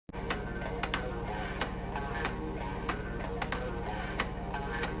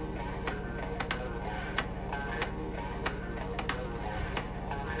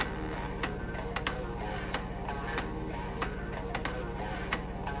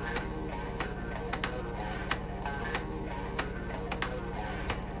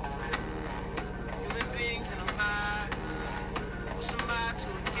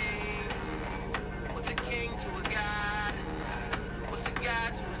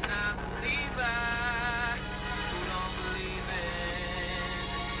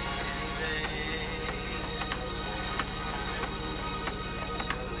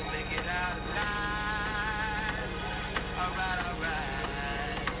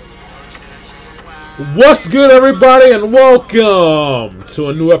What's good, everybody, and welcome to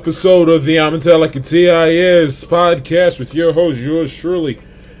a new episode of the I'm Like It TIS podcast with your host, yours truly,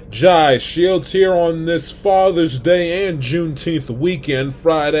 Jai Shields, here on this Father's Day and Juneteenth weekend,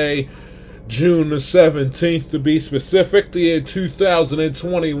 Friday, June the 17th to be specific, the year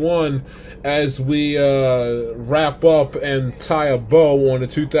 2021, as we wrap up and tie a bow on the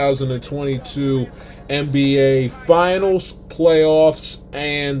 2022 NBA Finals, playoffs,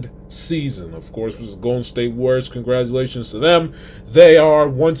 and season. Of course, this is Golden State Warriors. Congratulations to them. They are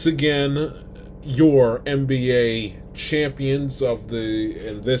once again your NBA champions of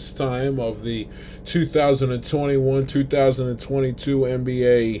this time of the 2021-2022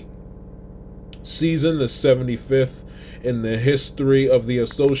 NBA season, the 75th in the history of the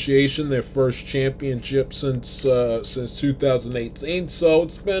association, their first championship since 2018. So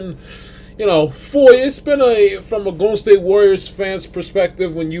it's been, from a Golden State Warriors fan's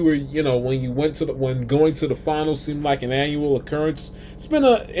perspective, when going to the finals seemed like an annual occurrence. It's been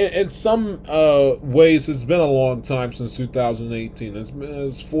in some ways, it's been a long time since 2018. It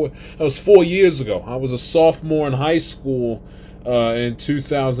was 4 years ago. I was a sophomore in high school in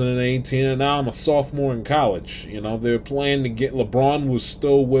 2018, and now I'm a sophomore in college. They're playing to get LeBron was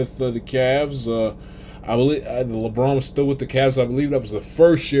still with the Cavs. I believe LeBron was still with the Cavs. I believe that was the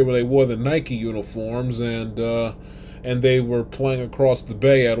first year where they wore the Nike uniforms, and they were playing across the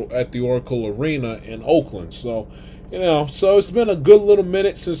bay at the Oracle Arena in Oakland. So, so it's been a good little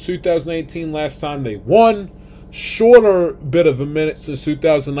minute since 2018. Last time they won. Shorter bit of a minute since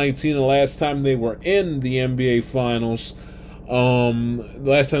 2019, the last time they were in the NBA Finals.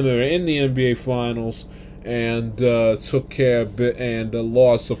 Last time they were in the NBA Finals and took care of it, and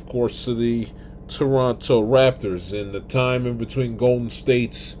lost, of course, to the Toronto Raptors. In the time in between Golden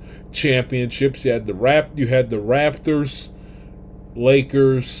State's championships, you had the Raptors,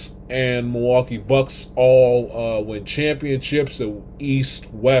 Lakers, and Milwaukee Bucks all win championships. So East,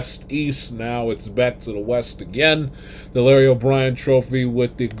 West, East. Now it's back to the West again. The Larry O'Brien Trophy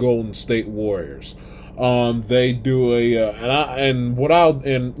with the Golden State Warriors. They do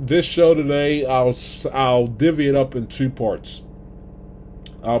in this show today, I'll divvy it up in two parts.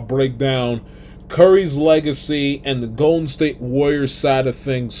 I'll break down Curry's legacy and the Golden State Warriors side of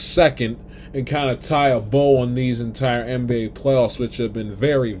things second, and kind of tie a bow on these entire NBA playoffs, which have been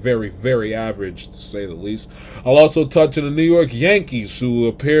very, very, very average, to say the least. I'll also touch on the New York Yankees, who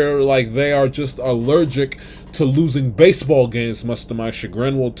appear like they are just allergic to losing baseball games, much to my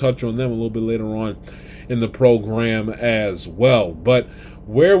chagrin. We'll touch on them a little bit later on in the program as well. But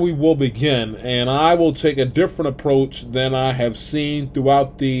where we will begin, and I will take a different approach than I have seen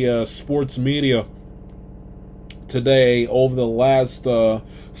throughout the sports media today over the last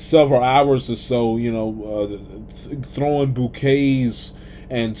several hours or so, throwing bouquets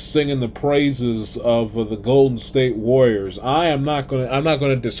and singing the praises of the Golden State Warriors. I'm not going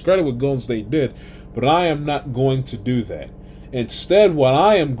to discredit what Golden State did, but I am not going to do that. Instead, what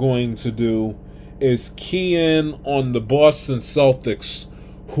I am going to do is key in on the Boston Celtics,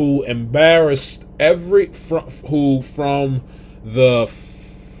 who embarrassed from the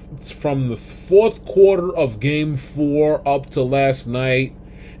fourth quarter of Game 4 up to last night,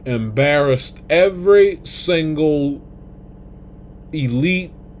 embarrassed every single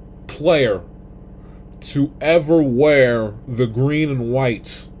elite player to ever wear the green and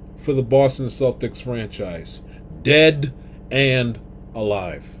white for the Boston Celtics franchise, dead and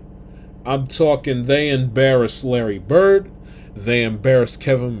alive. I'm talking, they embarrassed Larry Bird, they embarrassed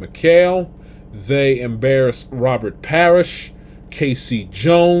Kevin McHale, they embarrassed Robert Parrish, Casey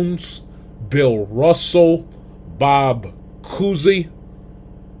Jones, Bill Russell, Bob Cousy,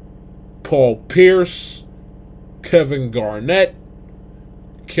 Paul Pierce, Kevin Garnett,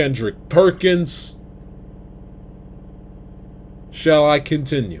 Kendrick Perkins. Shall I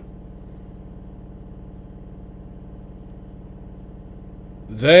continue?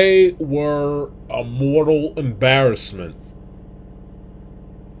 They were a mortal embarrassment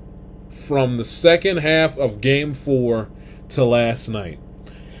from the second half of Game 4 to last night.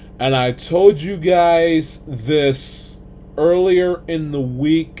 And I told you guys this earlier in the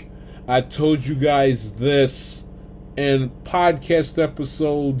week. I told you guys this in podcast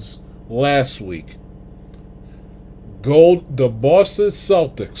episodes last week. The Boston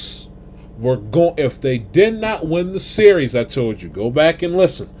Celtics were going, if they did not win the series, I told you, go back and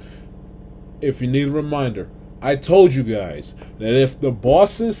listen. If you need a reminder, I told you guys that if the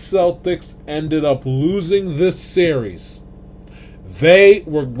Boston Celtics ended up losing this series, they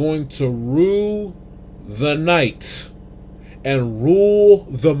were going to rue the night and rule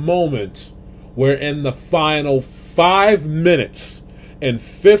the moment where in the final 5 minutes and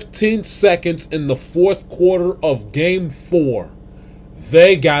 15 seconds in the fourth quarter of Game 4,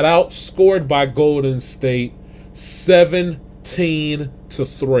 they got outscored by Golden State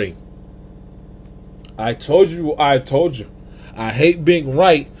 17-3. I told you. I hate being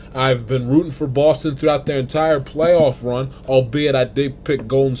right. I've been rooting for Boston throughout their entire playoff run, albeit I did pick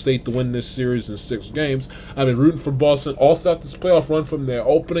Golden State to win this series in 6 games. I've been rooting for Boston all throughout this playoff run, from their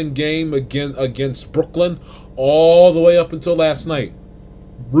opening game against Brooklyn all the way up until last night.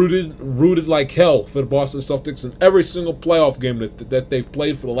 Rooted like hell for the Boston Celtics in every single playoff game that they've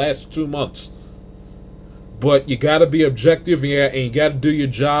played for the last 2 months. But you got to be objective, and you got to do your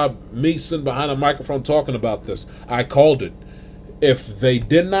job. Me sitting behind a microphone talking about this, I called it. If they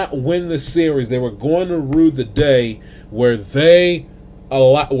did not win the series, they were going to rue the day where they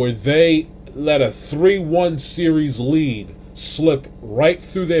let a 3-1 series lead slip right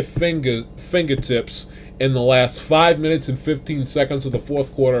through their fingertips in the last 5 minutes and 15 seconds of the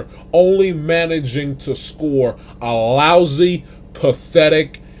fourth quarter, only managing to score a lousy,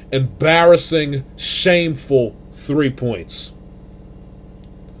 pathetic, embarrassing, shameful 3 points.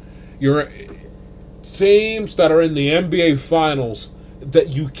 You're teams that are in the NBA Finals, that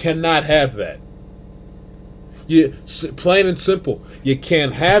you cannot have that. Plain and simple. You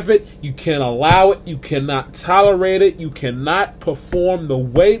can't have it. You can't allow it. You cannot tolerate it. You cannot perform the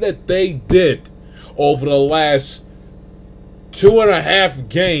way that they did over the last 2.5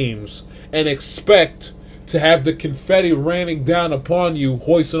 games and expect to have the confetti raining down upon you,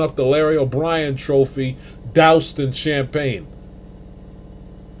 hoisting up the Larry O'Brien trophy, doused in champagne.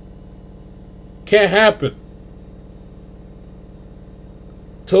 Can't happen.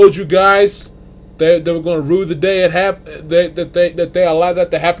 Told you guys they were going to rue the day it happened, that they allowed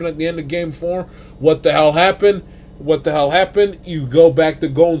that to happen at the end of Game 4. What the hell happened? You go back to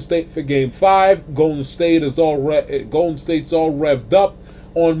Golden State for Game 5. Golden State's all revved up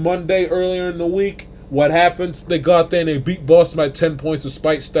on Monday earlier in the week. What happens? They go out there and they beat Boston by 10 points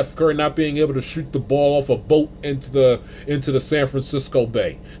despite Steph Curry not being able to shoot the ball off a boat into the San Francisco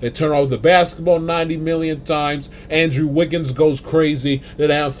Bay. They turn over the basketball 90 million times. Andrew Wiggins goes crazy. They're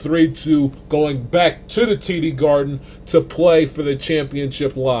down 3-2, going back to the TD Garden to play for the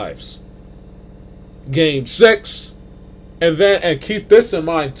championship lives. Game 6, and keep this in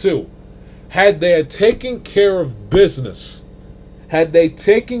mind too. Had they taken care of business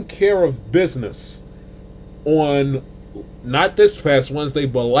on not this past Wednesday,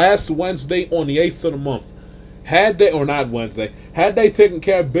 but last Wednesday on the 8th of the month, had they taken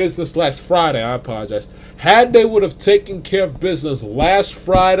care of business last Friday, I apologize. Had they would have taken care of business last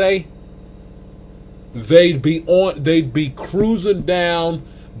Friday, they'd be cruising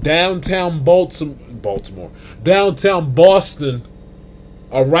downtown Boston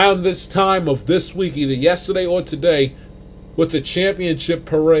around this time of this week, either yesterday or today, with the championship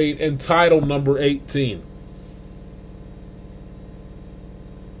parade and title number 18.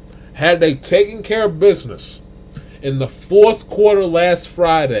 Had they taken care of business in the fourth quarter last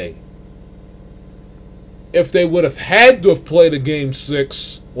Friday, if they would have had to have played a Game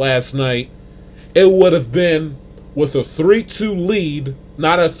 6 last night, it would have been with a 3-2 lead,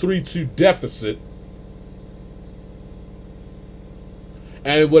 not a 3-2 deficit.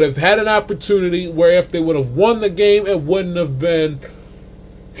 And it would have had an opportunity where if they would have won the game, it wouldn't have been,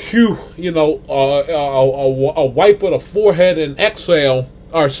 a wipe of the forehead and exhale.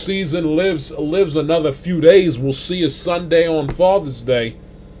 Our season lives another few days. We'll see you Sunday on Father's Day.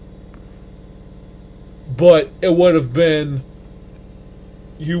 But it would have been,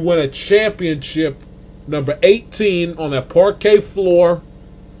 you win a championship, number 18 on that parquet floor,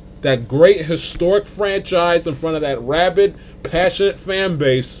 that great historic franchise in front of that rabid, passionate fan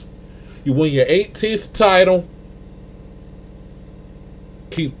base. You win your 18th title.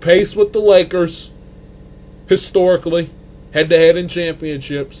 Keep pace with the Lakers, historically, head-to-head in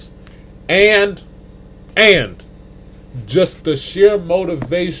championships. And just the sheer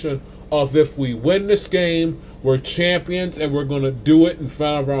motivation of, if we win this game, we're champions and we're going to do it in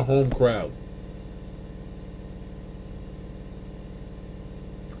front of our home crowd.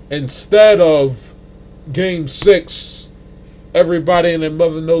 Instead of Game 6, everybody and their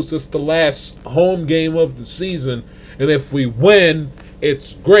mother knows it's the last home game of the season, and if we win,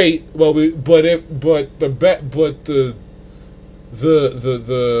 it's great. Well, the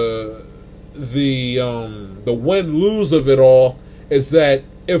win-lose of it all is that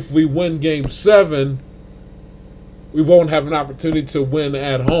if we win Game 7, we won't have an opportunity to win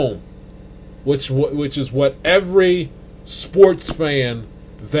at home, which is what every sports fan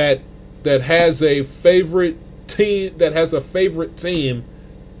that has a favorite team,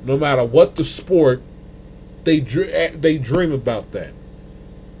 no matter what the sport, they dream about that.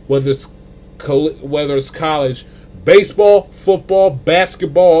 whether it's college, baseball, football,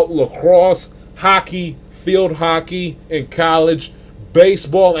 basketball, lacrosse, hockey, field hockey in college,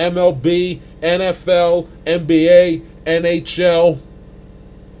 baseball, MLB, NFL, NBA, NHL,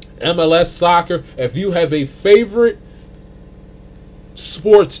 MLS, soccer. If you have a favorite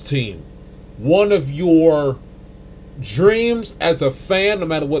sports team, one of your dreams as a fan, no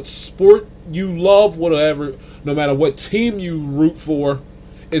matter what sport you love, whatever, no matter what team you root for,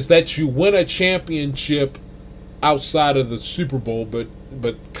 is that you win a championship outside of the Super Bowl, but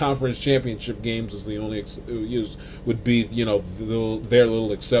conference championship games is the only would be, their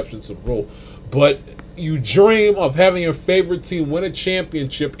little exceptions to the rule. But you dream of having your favorite team win a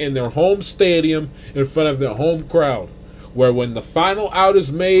championship in their home stadium in front of their home crowd, where when the final out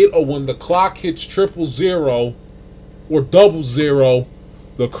is made or when the clock hits 000 or 00,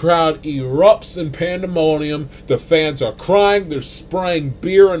 the crowd erupts in pandemonium. The fans are crying. They're spraying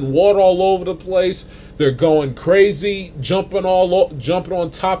beer and water all over the place. They're going crazy, jumping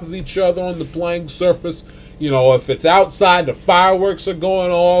on top of each other on the playing surface. If it's outside, the fireworks are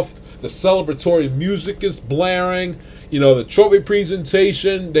going off. The celebratory music is blaring. The trophy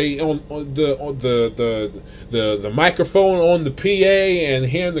presentation, they on the microphone on the PA, and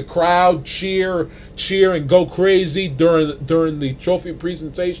hearing the crowd cheer and go crazy during the trophy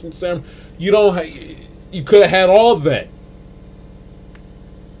presentation ceremony. You could have had all that,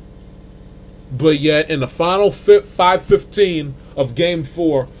 but yet in the final 5:15 of Game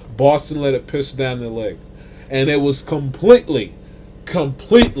 4, Boston let it piss down their leg, and it was completely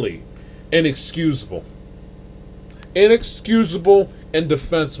inexcusable. Inexcusable and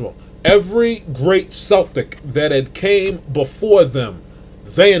defensible. Every great Celtic that had came before them,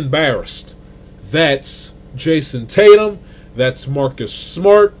 they embarrassed. That's Jason Tatum. That's Marcus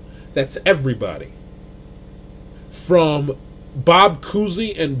Smart. That's everybody. From Bob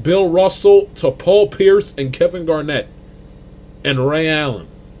Cousy and Bill Russell to Paul Pierce and Kevin Garnett and Ray Allen.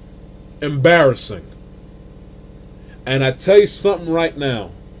 Embarrassing. And I tell you something right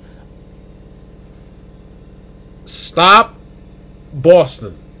now. Stop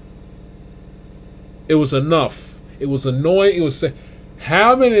Boston. It was enough. It was annoying. It was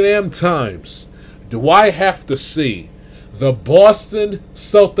how many damn times do I have to see the Boston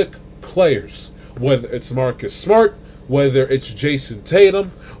Celtic players, whether it's Marcus Smart, whether it's Jason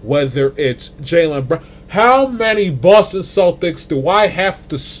Tatum, whether it's Jaylen Brown, how many Boston Celtics do I have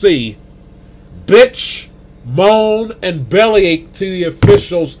to see bitch, moan, and bellyache to the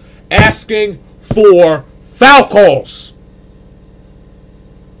officials asking for foul calls?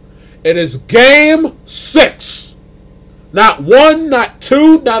 It is Game 6. Not 1, not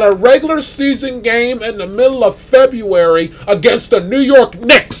 2, not a regular season game in the middle of February against the New York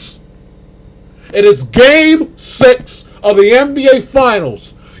Knicks. It is Game 6 of the NBA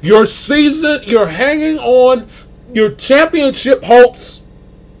Finals. Your season, you're hanging on your championship hopes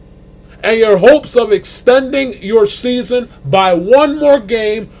and your hopes of extending your season by one more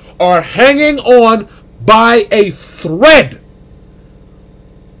game are hanging on by a thread.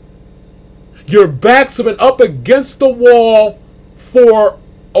 Your backs have been up against the wall for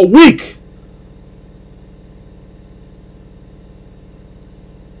a week.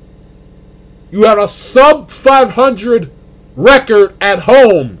 You had a sub 500 record at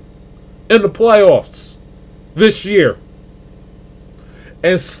home in the playoffs this year.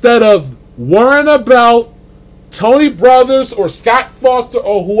 Instead of worrying about Tony Brothers or Scott Foster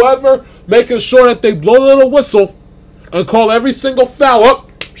or whoever making sure that they blow the little whistle and call every single foul up,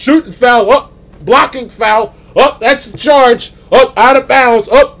 shooting foul up, blocking foul up, that's a charge, up out of bounds,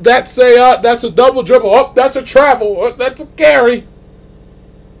 up that's a double dribble, up that's a travel, up that's a carry,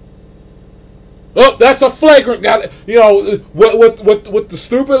 up that's a flagrant, with the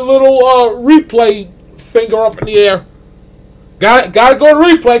stupid little replay finger up in the air. Got to go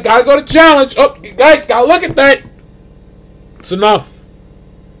to replay. Got to go to challenge. Oh, guys, got to look at that. It's enough.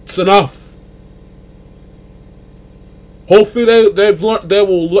 It's enough. Hopefully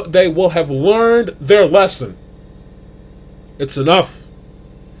they will have learned their lesson. It's enough.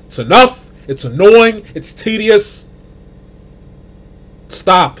 It's enough. It's annoying. It's tedious.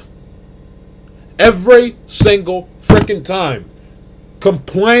 Stop. Every single freaking time.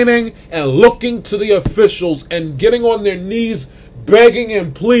 Complaining and looking to the officials and getting on their knees, begging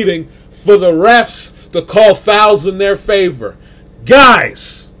and pleading for the refs to call fouls in their favor.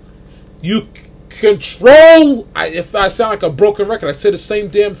 Guys, you control, if I sound like a broken record, I said the same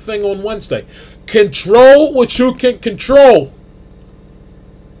damn thing on Wednesday. Control what you can control.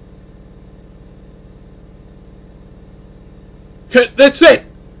 That's it.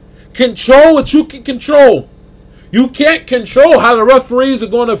 Control what you can control. You can't control how the referees are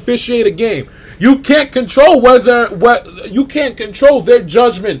going to officiate a game. You can't control you can't control their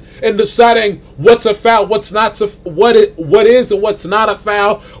judgment in deciding what's a foul, what's not, what is and what's not a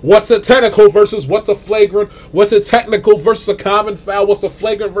foul, what's a technical versus what's a flagrant, what's a technical versus a common foul, what's a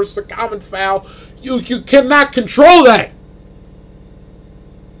flagrant versus a common foul. You cannot control that.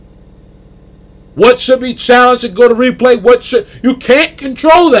 What should be challenged and go to replay? You can't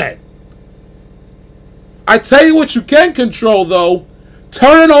control that. I tell you what you can control, though.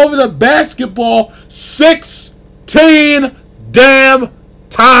 Turning over the basketball 16 damn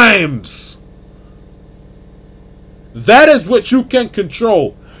times. That is what you can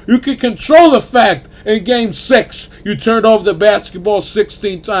control. You can control the fact in Game 6 you turned over the basketball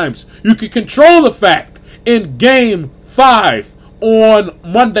 16 times. You can control the fact in Game 5 on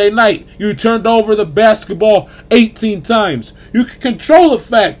Monday night you turned over the basketball 18 times. You can control the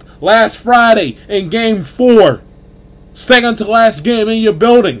fact last Friday in Game 4, second to last game in your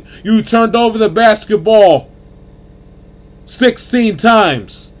building, you turned over the basketball 16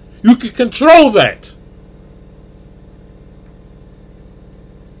 times. You can control that.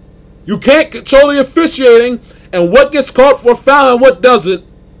 You can't control the officiating and what gets called for foul and what doesn't.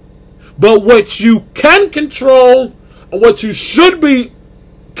 But what you can control and what you should be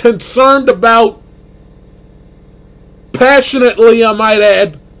concerned about, passionately I might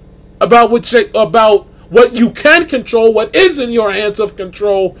add, about what you can control, what is in your hands of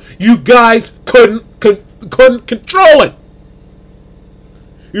control, you guys couldn't control it.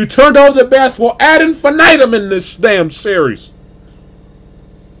 You turned over the basketball ad infinitum in this damn series.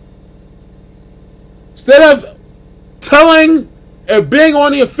 Instead of telling and being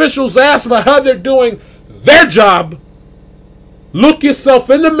on the officials' ass about how they're doing their job, look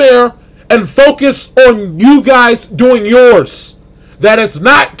yourself in the mirror and focus on you guys doing yours. That is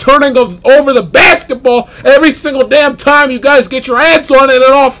not turning over the basketball every single damn time you guys get your hands on it in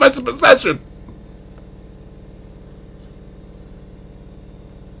an offensive possession.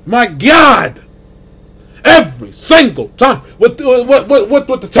 My God. Every single time with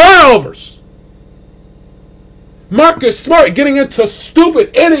the turnovers. Marcus Smart getting into stupid,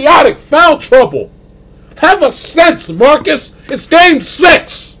 idiotic foul trouble. Have a sense, Marcus. It's Game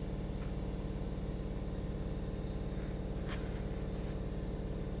 6.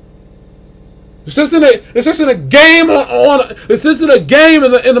 This isn't a game this isn't a game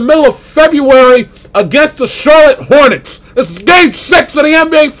in the middle of February against the Charlotte Hornets. This is Game 6 of the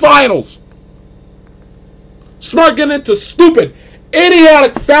NBA Finals. Smart getting into stupid,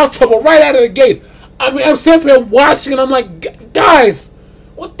 idiotic foul trouble right out of the gate. I mean, I'm sitting here watching and I'm like, guys,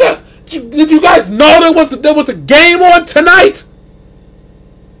 what the? Did you guys know there was a game on tonight?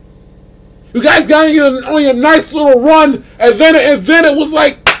 You guys got on your nice little run, and then it was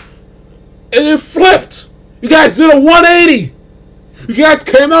like, and it flipped. You guys did a 180. You guys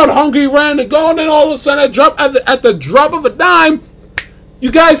came out hungry, ran to go, and then all of a sudden, at the drop of a dime,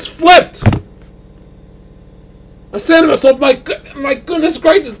 you guys flipped. I'm saying to myself, my goodness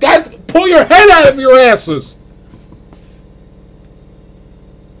gracious, guys, pull your head out of your asses.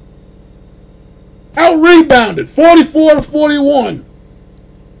 Out-rebounded, 44-41.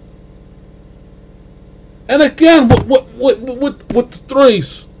 And again, with the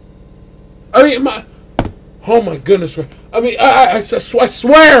threes. I mean, oh my goodness. I mean, I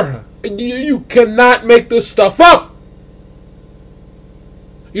swear, you cannot make this stuff up.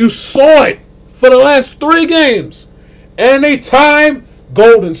 You saw it for the last 3 games. Anytime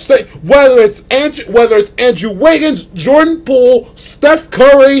Golden State, whether it's Andrew Wiggins, Jordan Poole, Steph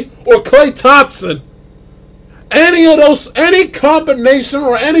Curry, or Klay Thompson, any combination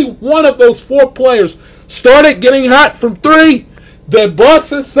or any one of those 4 players started getting hot from 3, the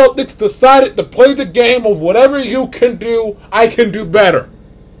Boston Celtics decided to play the game of whatever you can do, I can do better.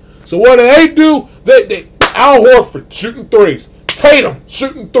 So what do? They Al Horford shooting threes, Tatum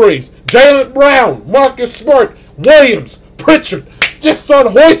shooting threes, Jaylen Brown, Marcus Smart, Williams, Pritchard just start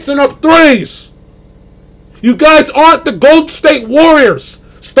hoisting up threes. You guys aren't the Golden State Warriors.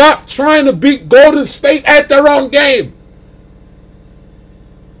 Stop trying to beat Golden State at their own game.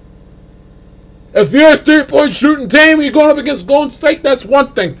 If you're a 3-point shooting team and you're going up against Golden State, that's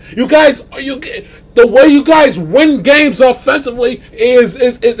one thing. The way you guys win games offensively is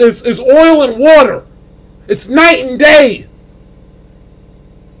oil and water. It's night and day.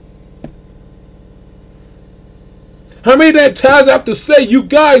 How many damn times I have to say you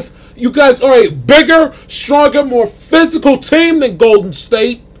guys are a bigger, stronger, more physical team than Golden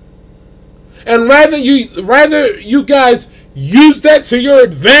State, and rather you guys use that to your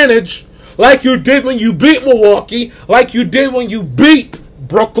advantage, like you did when you beat Milwaukee, like you did when you beat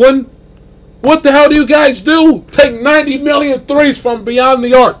Brooklyn, What the hell do you guys do? Take 90 million threes from beyond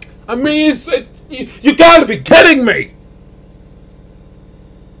the arc. I mean, you gotta be kidding me.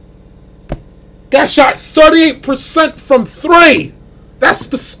 Guy shot 38% from 3. That's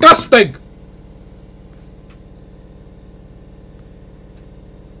disgusting.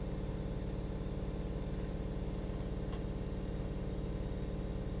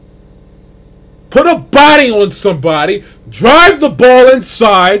 Put a body on somebody, drive the ball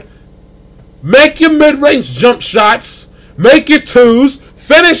inside, make your mid-range jump shots, make your twos,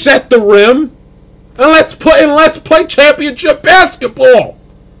 finish at the rim, and let's play championship basketball.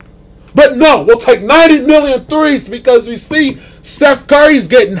 But no, we'll take 90 million threes because we see Steph Curry's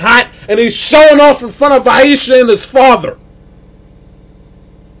getting hot and he's showing off in front of Aisha and his father.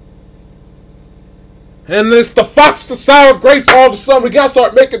 And it's the fox, the sour grapes. All of a sudden, we gotta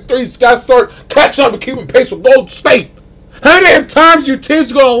start making threes. Gotta start catching up and keeping pace with Golden State. How many times your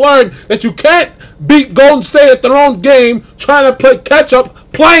team's gonna learn that you can't beat Golden State at their own game trying to play catch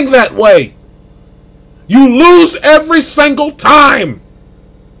up, playing that way? You lose every single time.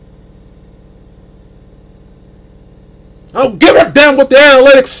 I don't give a damn what the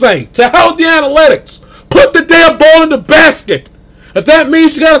analytics say. To hell with the analytics. Put the damn ball in the basket. If that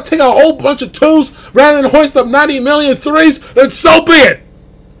means you got to take a whole bunch of twos rather than hoist up 90 million threes, then so be it.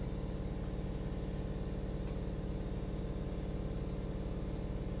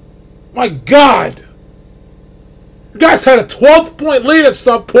 My God. You guys had a 12-point lead at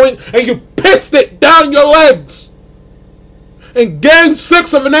some point, and you pissed it down your legs. In Game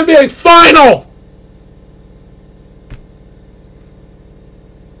 6 of an NBA Final.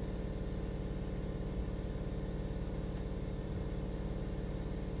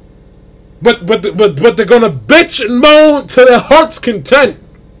 But they're gonna bitch and moan to their heart's content.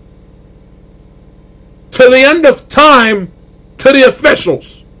 To the end of time, to the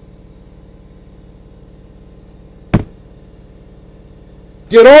officials.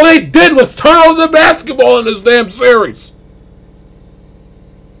 Yet all they did was turn over the basketball in this damn series.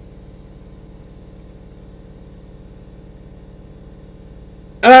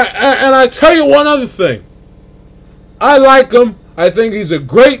 And I tell you one other thing. I like him. I think he's a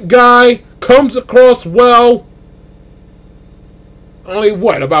great guy. Comes across well. Only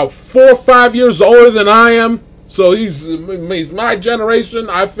what, about 4 or 5 years older than I am. So he's my generation.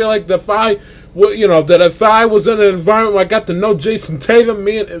 I feel like that if I was in an environment where I got to know Jason Tatum,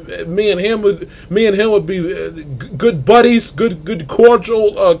 me and him would be good buddies, good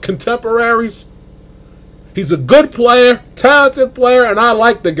cordial contemporaries. He's a good player, talented player, and I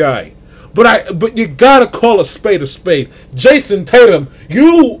like the guy. But you gotta call a spade a spade. Jason Tatum,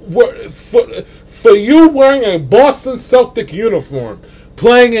 you were for you wearing a Boston Celtic uniform,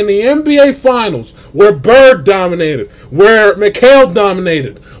 playing in the NBA Finals, where Bird dominated, where McHale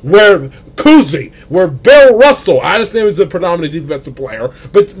dominated, where Cousy, where Bill Russell, I understand he was a predominant defensive player,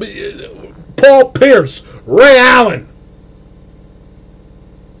 but Paul Pierce, Ray Allen.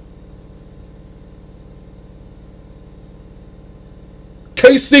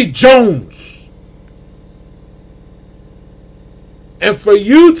 K.C. Jones. And for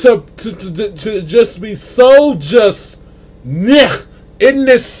you to just be so just in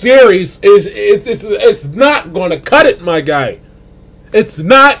this series it's not going to cut it, my guy. It's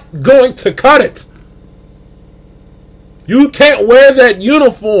not going to cut it. You can't wear that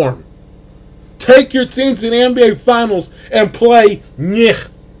uniform. Take your team to the NBA Finals and play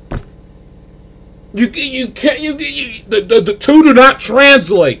You can't. The two do not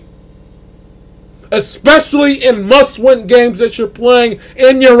translate, especially in must-win games that you're playing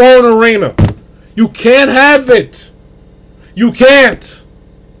in your own arena. You can't have it. You can't.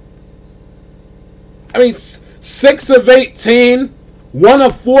 I mean, 6 of 18, 1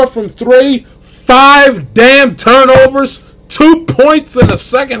 of 4 from 3, 5 damn turnovers, 2 points in the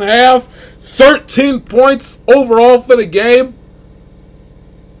second half, 13 points overall for the game.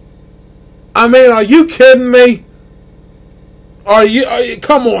 I mean, are you kidding me? Are you?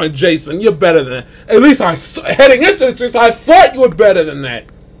 Come on, Jason. You're better than that. At least heading into this, I thought you were better than that.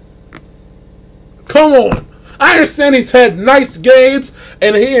 Come on. I understand he's had nice games,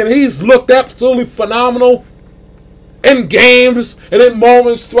 and he's looked absolutely phenomenal in games and in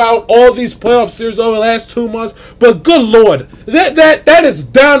moments throughout all these playoff series over the last 2 months. But good Lord, that is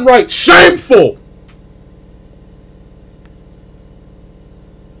downright shameful.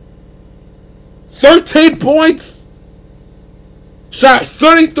 $13 points, shot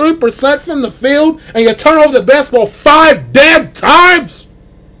 33% from the field, and you turn over the basketball 5 damn times?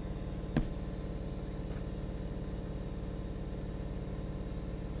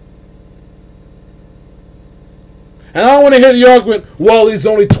 And I don't want to hear the argument, well, he's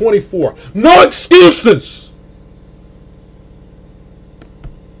only 24. No excuses.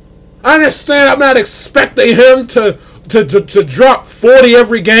 I understand I'm not expecting him to drop 40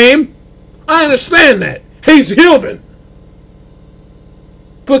 every game. I understand that. He's human.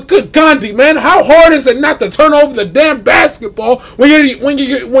 But good Gandhi, man, how hard is it not to turn over the damn basketball when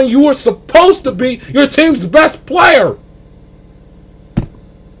you were supposed to be your team's best player?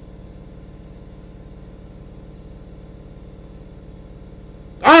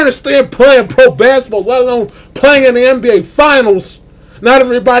 I understand playing pro basketball, let alone playing in the NBA Finals. Not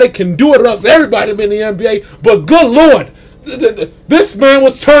everybody can do it, or else everybody be in the NBA. But good Lord, this man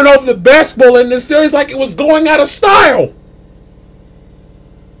was turning over the basketball in this series like it was going out of style.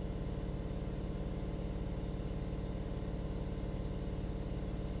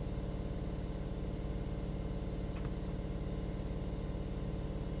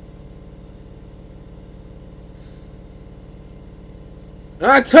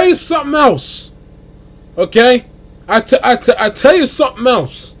 And I tell you something else, okay? I tell you something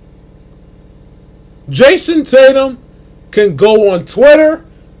else. Jason Tatum can go on Twitter,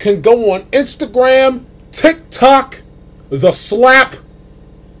 can go on Instagram, TikTok, The Slap,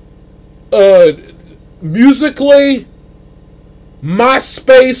 Musically,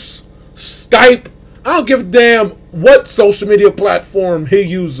 MySpace, Skype. I don't give a damn what social media platform he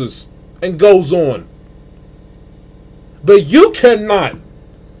uses and goes on. But you cannot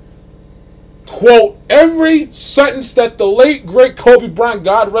quote every sentence that the late great Kobe Bryant,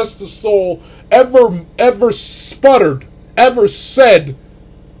 God rest his soul, ever sputtered, ever said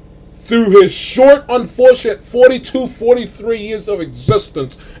through his short, unfortunate 42, 43 years of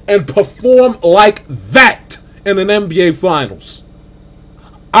existence and perform like that in an NBA Finals.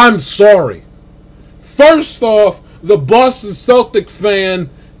 I'm sorry. First off, the Boston Celtic fan,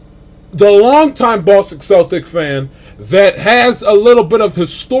 the longtime Boston Celtic fan that has a little bit of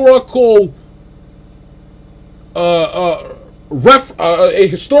historical a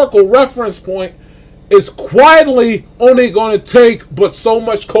historical reference point, is quietly only going to take but so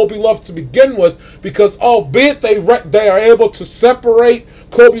much Kobe love to begin with, because albeit they are able to separate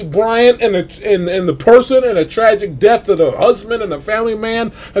Kobe Bryant and the person and the tragic death of the husband and the family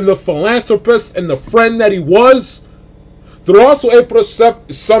man and the philanthropist and the friend that he was, they're also able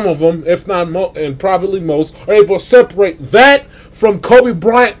to some of them, if not and probably most, are able to separate that from Kobe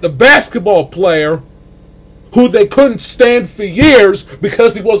Bryant, the basketball player, who they couldn't stand for years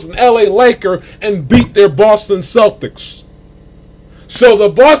because he was an LA Laker and beat their Boston Celtics. So the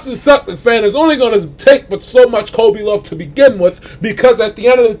Boston Celtics fan is only going to take but so much Kobe love to begin with, because at the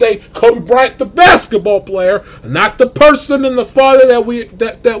end of the day, Kobe Bryant, the basketball player, not the person and the father that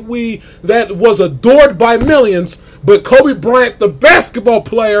was adored by millions, but Kobe Bryant, the basketball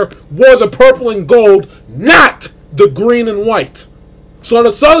player, wore the purple and gold, not the green and white. So the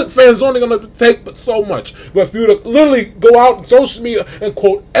Celtics fan is only going to take but so much. But if you were to literally go out on social media and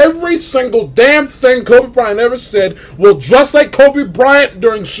quote every single damn thing Kobe Bryant ever said, will dress like Kobe Bryant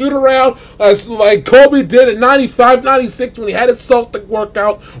during shoot-around, like Kobe did in 95, 96 when he had his Celtic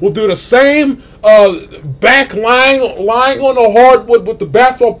workout, will do the same back lying on the hardwood with the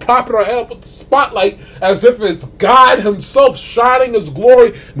basketball popping her head up with the spotlight as if it's God himself shining his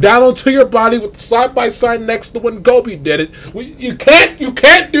glory down onto your body with side by side next to when Kobe did it. You can't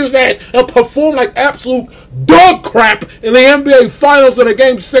do that and perform like absolute dog crap in the NBA Finals in a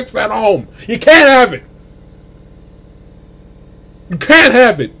Game 6 at home. You can't have it. You can't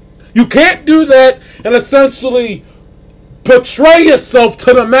have it. You can't do that and essentially portray yourself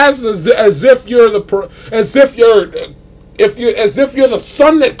to the masses as if you're the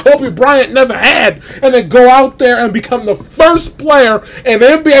son that Kobe Bryant never had, and then go out there and become the first player in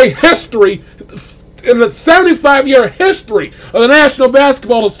NBA history, in the 75-year history of the National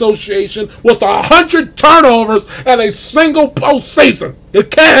Basketball Association, with 100 turnovers and a single postseason. You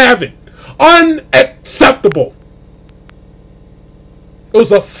can't have it. Unacceptable. It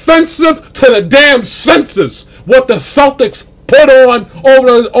was offensive to the damn senses what the Celtics put on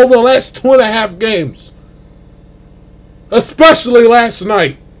over the last 2.5 games. Especially last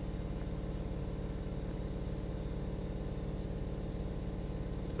night.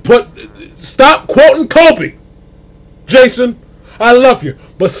 But stop quoting Kobe. Jason, I love you.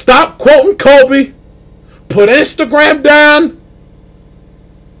 But stop quoting Kobe. Put Instagram down.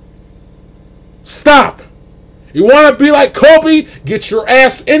 Stop. You want to be like Kobe? Get your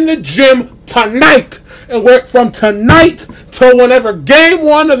ass in the gym tonight and work from tonight till whenever Game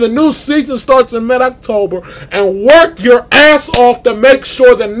 1 of the new season starts in mid-October, and work your ass off to make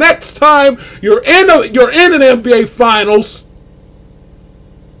sure the next time you're in an NBA Finals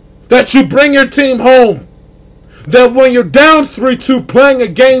that you bring your team home. that when you're down 3-2 playing a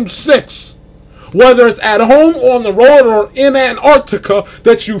game 6, whether it's at home, on the road, or in Antarctica,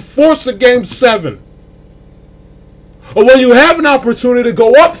 that you force a game 7. Or when you have an opportunity to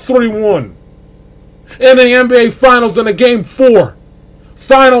go up 3-1 in the NBA Finals in a game 4,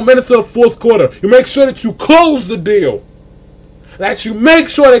 final minutes of the fourth quarter, you make sure that you close the deal. That you make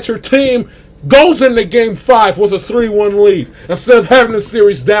sure that your team goes into game 5 with a 3-1 lead instead of having the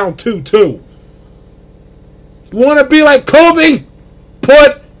series down 2-2. You want to be like Kobe?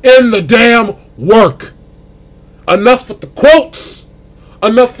 Put in the damn work. Enough with the quotes.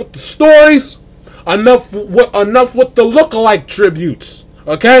 Enough with the stories. Enough with the lookalike tributes.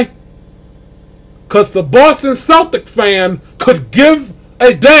 Okay? Because the Boston Celtic fan could give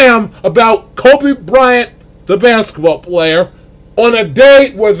a damn about Kobe Bryant, the basketball player, on a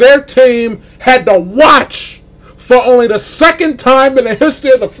day where their team had to watch, for only the second time in the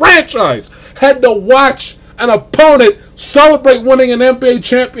history of the franchise, had to watch an opponent celebrate winning an NBA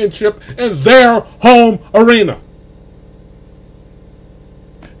championship in their home arena.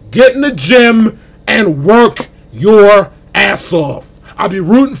 Get in the gym and work your ass off. I'll be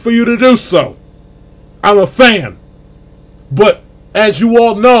rooting for you to do so. I'm a fan. But as you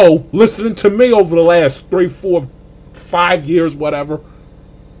all know, listening to me over the last 3, 4, 5 years, whatever,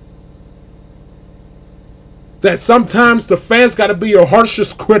 that sometimes the fans got to be your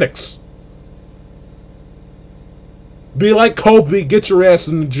harshest critics. Be like Kobe, get your ass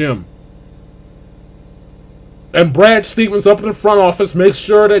in the gym. And Brad Stevens up in the front office makes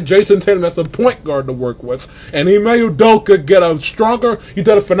sure that Jason Tatum has a point guard to work with. And Ime Udoka get a stronger. You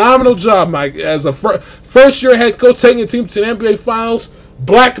did a phenomenal job, Mike, as a first-year head coach taking your team to the NBA Finals.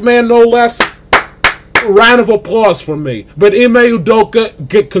 Black man, no less. Round of applause from me. But Ime Udoka,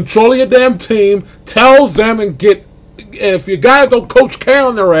 get control of your damn team. Tell them and get. If you gotta go Coach K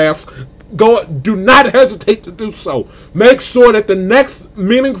on their ass, go. Do not hesitate to do so. Make sure that the next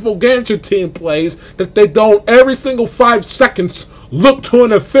meaningful game your team plays, that they don't every single 5 seconds look to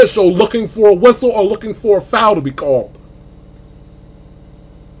an official looking for a whistle or looking for a foul to be called.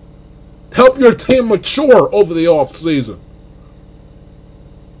 Help your team mature over the offseason.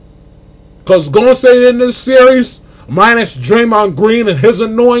 Because Golden State in this series, minus Draymond Green and his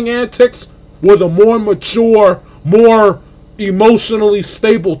annoying antics, were the more mature, more emotionally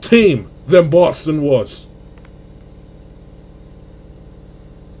stable team than Boston was.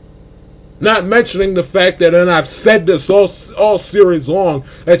 Not mentioning the fact that, and I've said this all series long,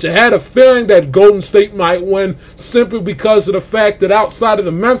 that you had a feeling that Golden State might win simply because of the fact that outside of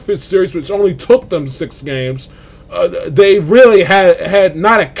the Memphis series, which only took them 6 games, they really had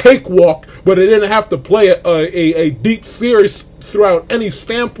not a cakewalk, but they didn't have to play a deep series throughout any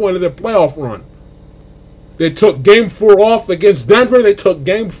standpoint of their playoff run. They took Game 4 off against Denver. They took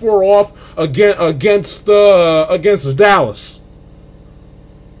Game 4 off against Dallas.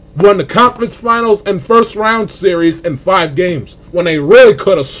 Won the conference finals and first round series in 5 games when they really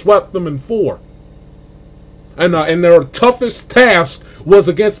could have swept them in 4. And their toughest task was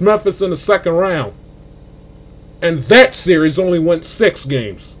against Memphis in the second round. And that series only went 6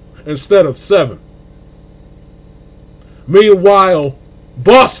 games instead of 7. Meanwhile,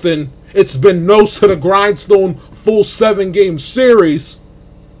 Boston, it's been nose to the grindstone full 7-game series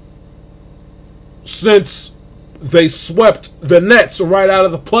since they swept the Nets right out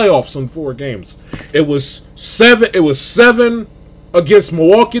of the playoffs in 4 games. It was 7 against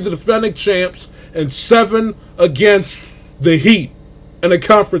Milwaukee, the defending champs, and 7 against the Heat in the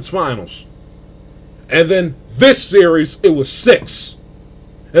conference finals. And then this series, it was 6.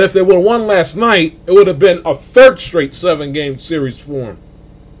 And if they would have won last night, it would have been a 3rd straight 7-game series for them.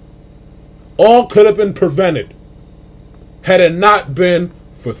 All could have been prevented had it not been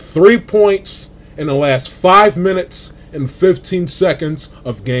for 3 points in the last 5 minutes and 15 seconds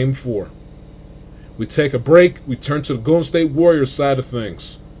of Game 4. We take a break. We turn to the Golden State Warriors side of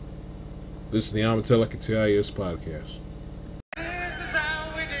things. This is the Amatella Katias podcast.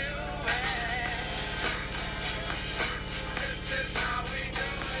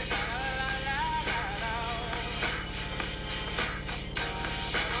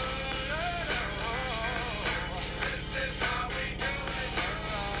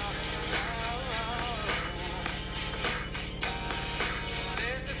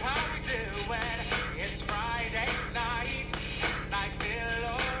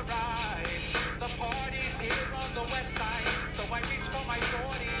 The party's here on the west side.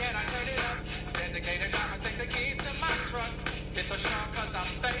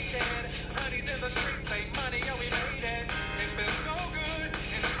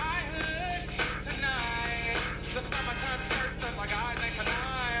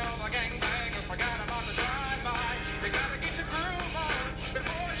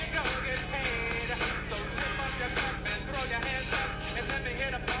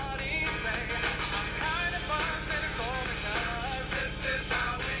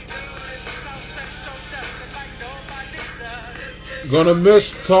 Gonna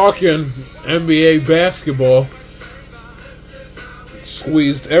miss talking NBA basketball.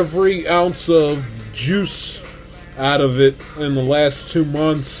 Squeezed every ounce of juice out of it in the last 2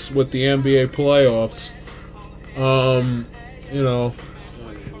 months with the NBA playoffs. You know,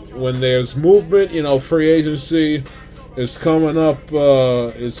 when there's movement, you know, free agency is coming up.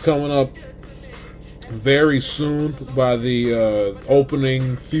 Very soon by the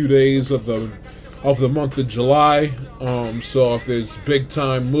opening few days of the month of July. So if there's big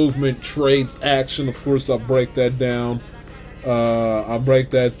time movement, trades, action, of course I'll break that down. I'll break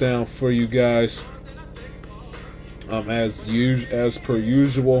that down for you guys. As per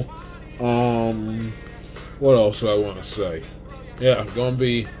usual. What else do I want to say? Yeah, gonna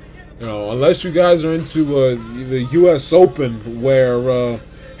be, you know, unless you guys are into the U.S. Open, where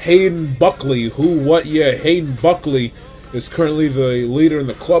Hayden Buckley, Hayden Buckley is currently the leader in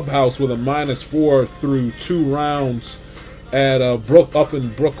the clubhouse with a -4 through 2 rounds at up in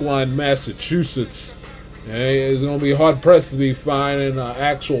Brookline, Massachusetts. It's going to be hard pressed to be finding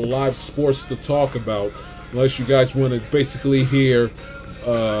actual live sports to talk about, unless you guys want to basically hear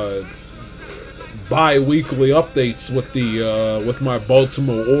bi-weekly updates with my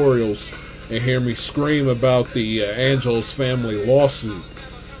Baltimore Orioles and hear me scream about the Angelos family lawsuit.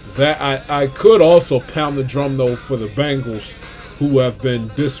 That I could also pound the drum though for the Bengals, who have been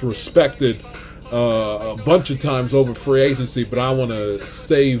disrespected a bunch of times over free agency, but I want to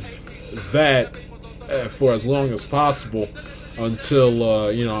save that for as long as possible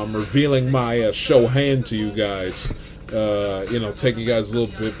until you know, I'm revealing my show hand to you guys. You know, taking you guys a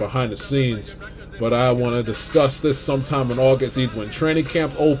little bit behind the scenes. But I want to discuss this sometime in August, either when training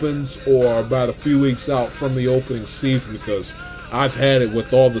camp opens or about a few weeks out from the opening season, because I've had it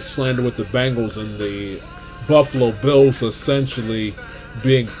with all the slander with the Bengals and the Buffalo Bills essentially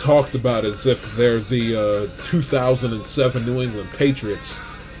being talked about as if they're the 2007 New England Patriots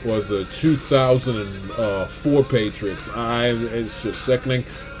or the 2004 Patriots. It's just sickening.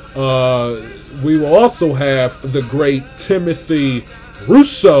 We will also have the great Timothy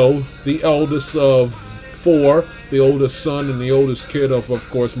Russo, the eldest of 4, the oldest son and the oldest kid of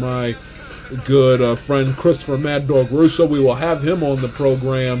course, my good friend Christopher Mad Dog Russo. We will have him on the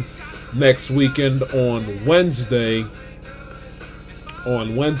program next weekend on Wednesday.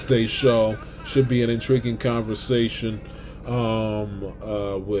 On Wednesday's show, should be an intriguing conversation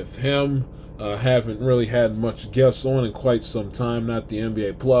with him. Haven't really had much guests on in quite some time. Not the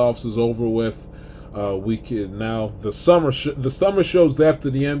NBA playoffs is over with. We can now the summer shows after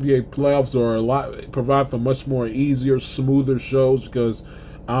the NBA playoffs provide for much more easier, smoother shows, because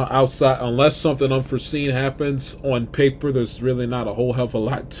outside, unless something unforeseen happens on paper, there's really not a whole hell of a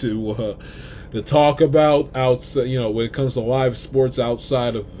lot to talk about outside. You know, when it comes to live sports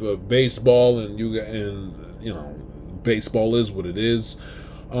outside of baseball, and you know, baseball is what it is.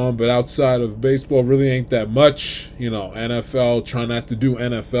 But outside of baseball, really ain't that much. You know, NFL, try not to do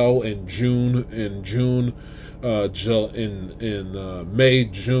NFL in May,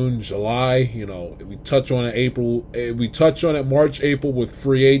 June, July. You know, we touch on it April. We touch on it March, April with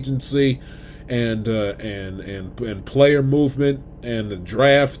free agency and player movement and the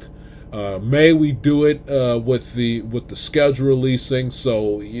draft. May we do it with the schedule releasing.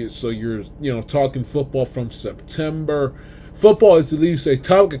 So you're talking football from September. Football is at least a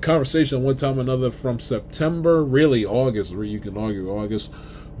topic of conversation one time or another from September, really August, where you can argue August,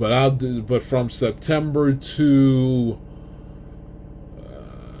 but from September to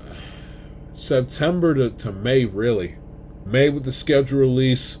May, really. May with the schedule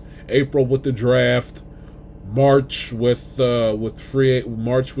release, April with the draft, March with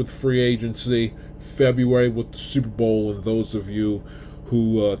free agency, February with the Super Bowl, and those of you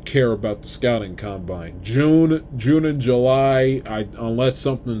who care about the scouting combine. June and July, unless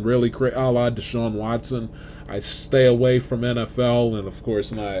something really crazy, a la Deshaun Watson, I stay away from NFL, and of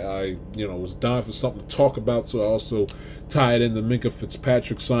course, I was dying for something to talk about, so I also tie it in the Minkah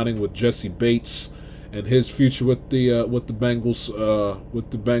Fitzpatrick signing with Jesse Bates and his future with the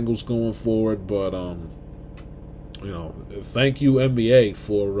Bengals going forward. But thank you NBA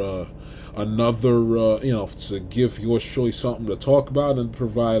for another, to give yours truly something to talk about and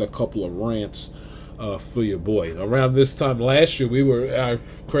provide a couple of rants for your boy. Around this time last year, we were,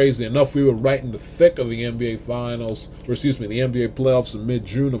 crazy enough, we were right in the thick of the NBA finals, the NBA playoffs in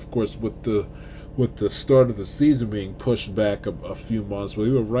mid-June, of course, with the start of the season being pushed back a few months. But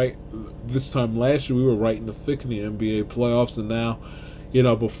we were right, this time last year, we were right in the thick of the NBA playoffs, and now,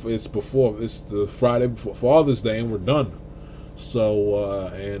 it's the Friday before Father's Day, and we're done. So,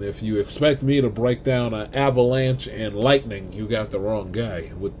 and if you expect me to break down Avalanche and Lightning, you got the wrong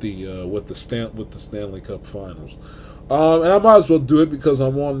guy with the Stanley Cup Finals. And I might as well do it because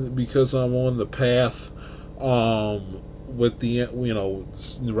I'm on the path with the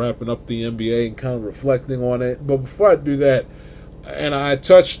wrapping up the NBA and kind of reflecting on it. But before I do that, and I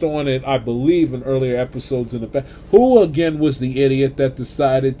touched on it, I believe, in earlier episodes in the past, who again was the idiot that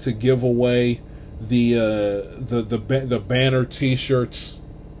decided to give away the banner T-shirts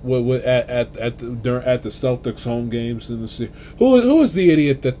at the Celtics home games in the city? Who was the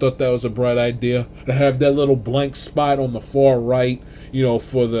idiot that thought that was a bright idea to have that little blank spot on the far right,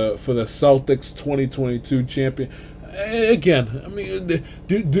 for the Celtics 2022 champion? Again, I mean,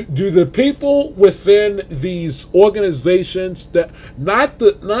 do the people within these organizations, that not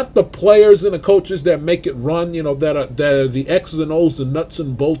the players and the coaches that make it run, that are the X's and O's, the nuts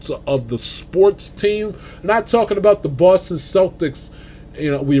and bolts of the sports team? I'm not talking about the Boston Celtics.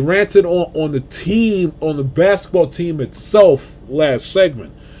 We ranted on the team, on the basketball team itself last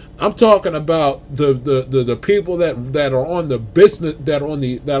segment. I'm talking about the people that are on the business, that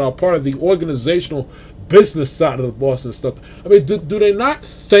are part of the organizational business side of the Boston stuff. I mean, do they not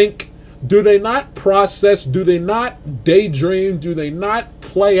think? Do they not process? Do they not daydream? Do they not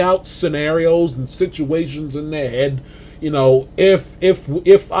play out scenarios and situations in their head?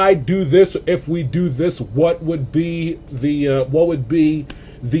 If I do this, if we do this, what would be the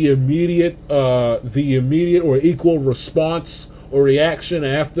immediate or equal response or reaction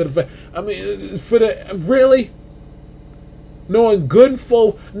after the fact? I mean, really, knowing good and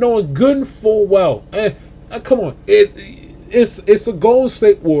full well, come on, it's the Golden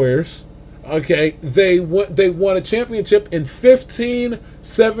State Warriors. Okay, they won a championship in 15,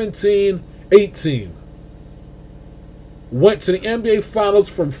 17, 18. Went to the NBA Finals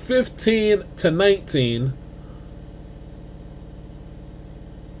from 15 to 19.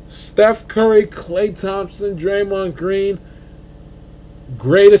 Steph Curry, Klay Thompson, Draymond Green,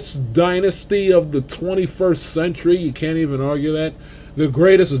 greatest dynasty of the 21st century. You can't even argue that. The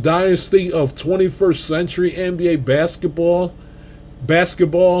greatest dynasty of 21st century NBA basketball,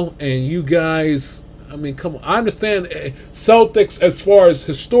 and you guys, I mean, come on. I understand Celtics, as far as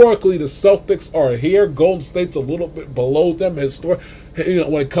historically, the Celtics are here. Golden State's a little bit below them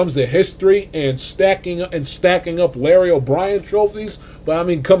when it comes to history and stacking up Larry O'Brien trophies. But I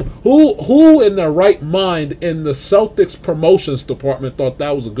mean, who in their right mind in the Celtics promotions department thought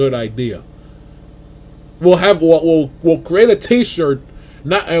that was a good idea? We'll create a T-shirt.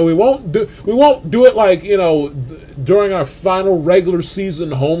 And we won't do it like, during our final regular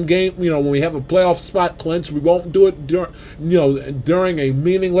season home game, when we have a playoff spot clinched. We won't do it during a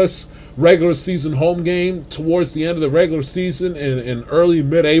meaningless regular season home game towards the end of the regular season in early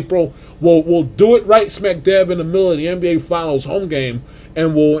mid-April. We'll do it right smack dab in the middle of the NBA Finals home game,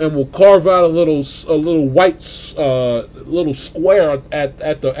 and we'll carve out a little white little square at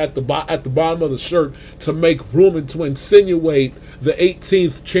the bottom of the shirt to make room and to insinuate the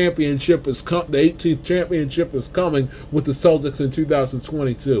 18th championship is coming with the Celtics in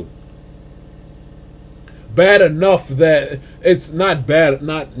 2022. Bad enough that it's not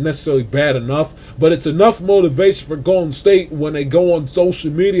necessarily bad enough, but it's enough motivation for Golden State when they go on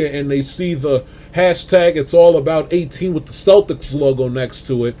social media and they see the hashtag "It's all about 18" with the Celtics logo next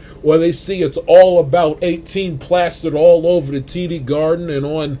to it, or they see "It's all about 18" plastered all over the TD Garden and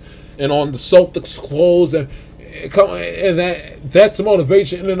on the Celtics clothes, and that's a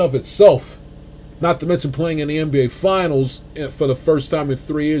motivation in and of itself. Not to mention playing in the NBA Finals for the first time in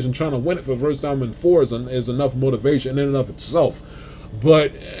 3 years and trying to win it for the first time in 4 is enough motivation in and of itself.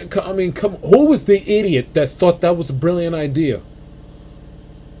 But, I mean, who was the idiot that thought that was a brilliant idea?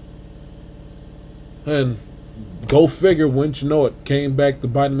 And go figure, wouldn't you know it, came back to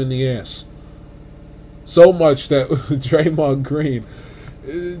bite him in the ass. So much that Draymond Green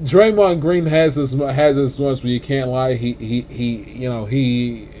has his moments where you can't lie.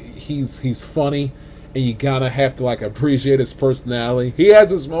 He's funny, and you gotta have to appreciate his personality. He has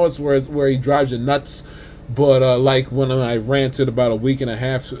his moments where he drives you nuts, but like when I ranted about a week and a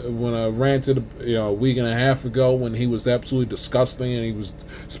half ago when he was absolutely disgusting and he was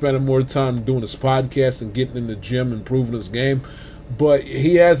spending more time doing his podcast and getting in the gym, improving his game. But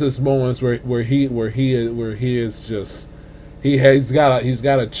he has his moments where he is just. He's got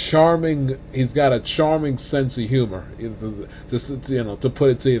a charming sense of humor, to put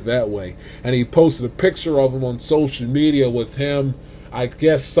it to you that way. And he posted a picture of him on social media with him. I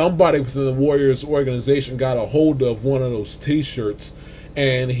guess somebody within the Warriors organization got a hold of one of those T-shirts,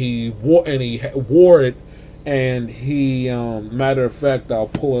 and he wore it. And he, matter of fact, I'll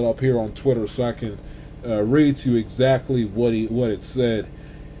pull it up here on Twitter so I can read to you exactly what it said.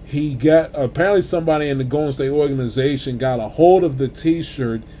 He got, apparently somebody in the Golden State organization got a hold of the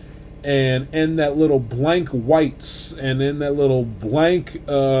T-shirt and in that little blank whites, and in that little blank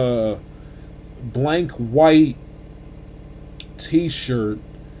white T-shirt,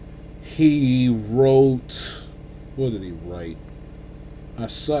 he wrote. What did he write? I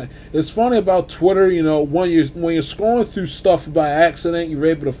saw. It's funny about Twitter, you know, when you're scrolling through stuff by accident, you're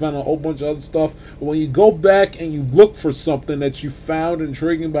able to find a whole bunch of other stuff. But when you go back and you look for something that you found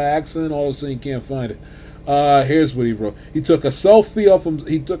intriguing by accident, all of a sudden you can't find it. Here's what he wrote. He took a selfie of him.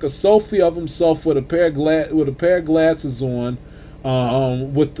 He took a selfie of himself with a pair of glasses on,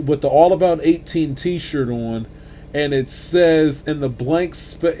 with the All About 18 T-shirt on, and it says in the blank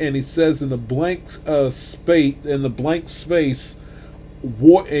space.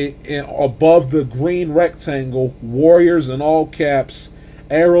 Above the green rectangle, Warriors in all caps,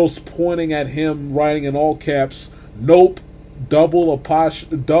 arrows pointing at him, writing in all caps, nope, double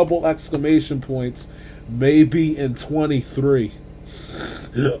exclamation points, maybe in 23,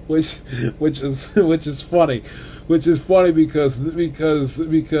 which is funny. Which is funny because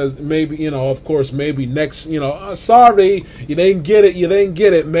maybe, you know, of course, maybe next, you know, sorry, you didn't get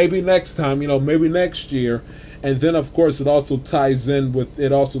it, maybe next time, you know, maybe next year. And then, of course, it also ties in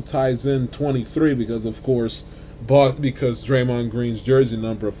 23 because, of course, because Draymond Green's jersey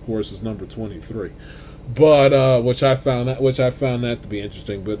number, of course, is number 23. But which I found that to be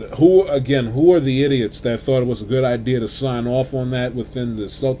interesting. But who are the idiots that thought it was a good idea to sign off on that within the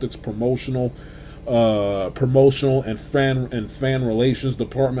Celtics promotional and fan relations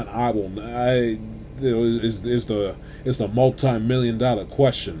department? Is the multi-million-dollar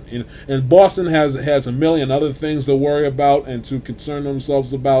question. And Boston has a million other things to worry about and to concern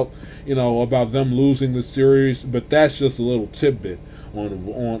themselves about, you know, about them losing the series. But that's just a little tidbit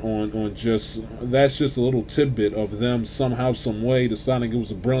that's just a little tidbit of them somehow, some way deciding it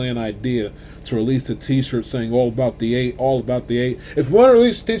was a brilliant idea to release a T-shirt saying all about the 8. If you want to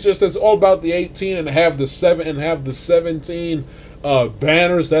release a T-shirt that says all about the 18 and have the 17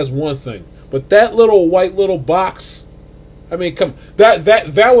 banners, that's one thing. But that little white little box, I mean, come,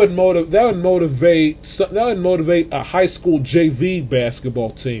 that would motivate a high school JV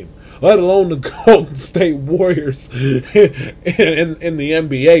basketball team, let alone the Golden State Warriors in the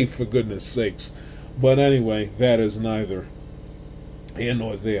NBA, for goodness sakes. But anyway, that is neither here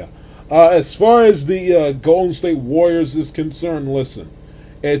nor there. As far as the Golden State Warriors is concerned, listen.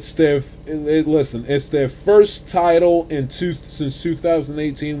 It's their first title since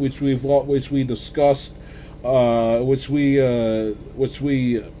 2018, which we discussed, which we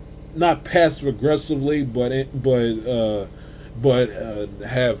not passive aggressively, but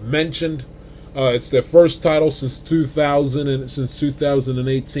have mentioned. It's their first title since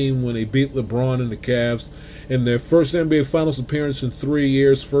 2018 when they beat LeBron and the Cavs, and their first NBA Finals appearance in 3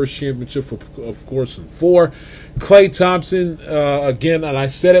 years, first championship, of course, in 4. Klay Thompson, again, and I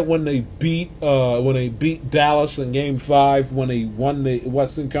said it when they beat Dallas in Game 5, when they won the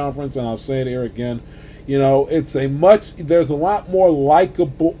Western Conference, and I'll say it here again. You know, there's more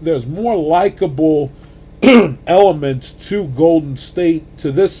likable elements to Golden State,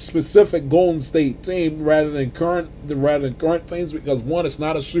 to this specific Golden State team, rather than current teams, because one, it's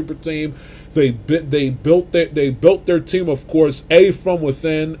not a super team. They built their team, of course, from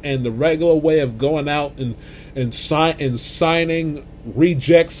within, and the regular way of going out and signing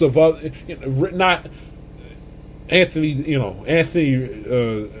rejects of other, not Andrew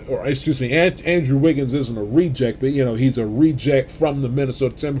Wiggins isn't a reject, but he's a reject from the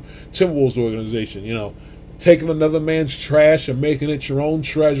Minnesota Timberwolves organization. Taking another man's trash and making it your own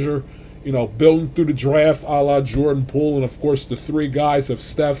treasure. Building through the draft, a la Jordan Poole, and of course the three guys of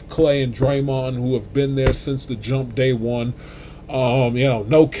Steph, Clay, and Draymond, who have been there since the jump, day one.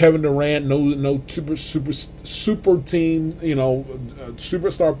 No Kevin Durant, no super team,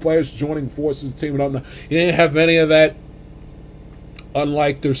 superstar players joining forces, teaming up. You didn't have any of that.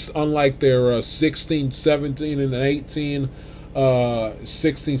 Unlike their 16, 17, and 18,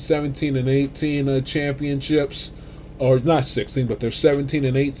 16, 17, and 18 championships. Or not 16, but their 17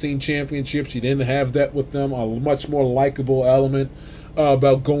 and 18 championships. You didn't have that with them. A much more likable element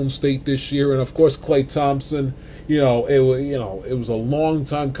about Golden State this year, and of course Klay Thompson. It was a long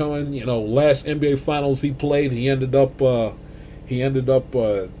time coming. Last NBA Finals he played, he ended up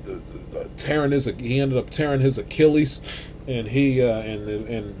tearing his Achilles, and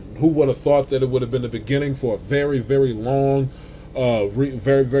and who would have thought that it would have been the beginning for a very, very long,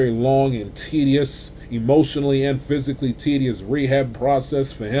 very, very long and tedious, emotionally and physically tedious rehab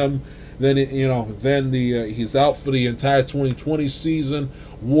process for him. Then he's out for the entire 2020 season.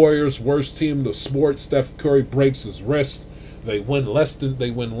 Warriors, worst team in the sport. Steph Curry breaks his wrist. They win less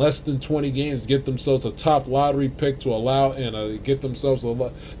than 20 games, get themselves a top lottery pick to allow and get themselves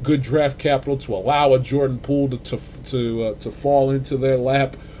a good draft capital to allow a Jordan Poole to fall into their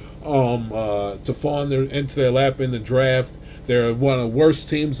lap, into their lap in the draft. They're one of the worst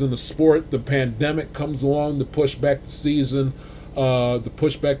teams in the sport. The pandemic comes along to push back the season. 4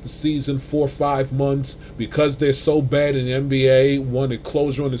 or 5 months because they're so bad in the NBA. Wanted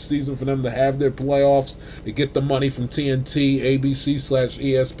closure on the season for them to have their playoffs. They get the money from TNT,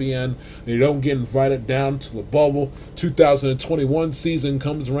 ABC/ESPN. They don't get invited down to the bubble. 2021 season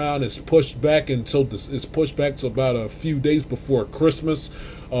comes around. It's pushed back to about a few days before Christmas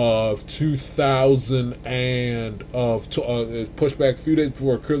of 2000 and pushed back a few days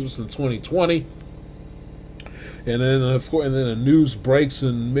before Christmas in 2020. And then, the news breaks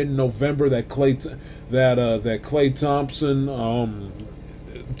in mid-November that Klay Thompson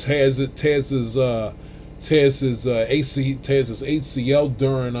tears his ACL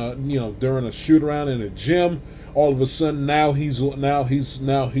during a shoot around in a gym. All of a sudden, now he's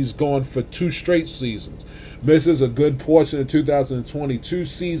gone for 2 straight seasons. Misses a good portion of the 2022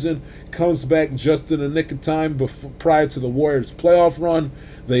 season. Comes back just in the nick of time prior to the Warriors' playoff run.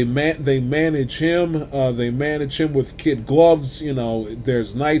 They manage him. They manage him with kid gloves.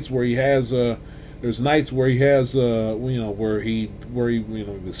 There's nights where he was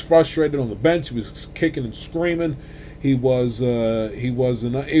frustrated on the bench. He was kicking and screaming. He tore the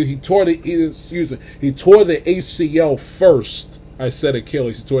ACL first. I said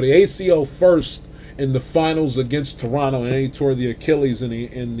Achilles. He tore the ACL first in the finals against Toronto, and then he tore the Achilles in the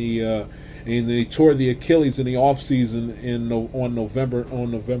offseason on November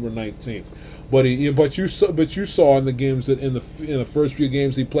 19th. But you saw in the games that in the first few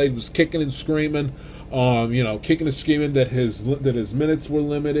games he played was kicking and screaming, that his minutes were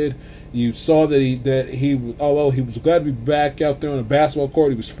limited. You saw that he although he was glad to be back out there on the basketball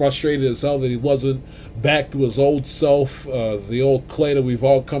court, he was frustrated as hell that he wasn't back to his old self, the old Klay that we've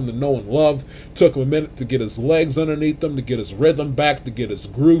all come to know and love. Took him a minute to get his legs underneath him, to get his rhythm back, to get his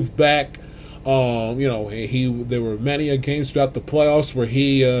groove back. There were many games throughout the playoffs where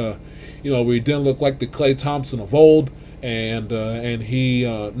he didn't look like the Klay Thompson of old, and he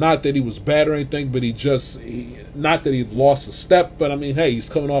not that he was bad or anything, but not that he lost a step, but I mean, hey, he's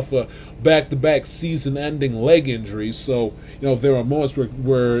coming off a back-to-back season-ending leg injury, so there are moments where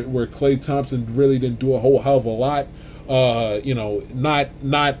Klay Thompson really didn't do a whole hell of a lot. Not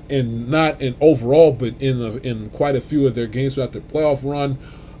in overall, but in quite a few of their games throughout their playoff run.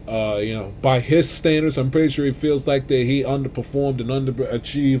 By his standards, I'm pretty sure he feels like that he underperformed and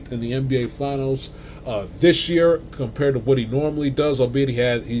underachieved in the NBA Finals this year compared to what he normally does. Albeit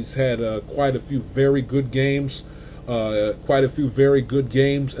he's had quite a few very good games, in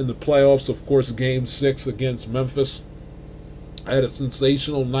the playoffs. Of course, Game 6 against Memphis, had a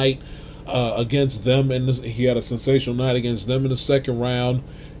sensational night against them, and he had a sensational night against them in the second round.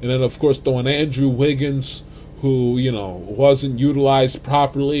 And then, of course, throwing Andrew Wiggins, who wasn't utilized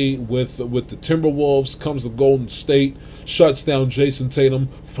properly with the Timberwolves, comes to Golden State, shuts down Jason Tatum.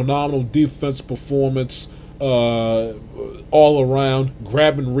 Phenomenal defense performance all around,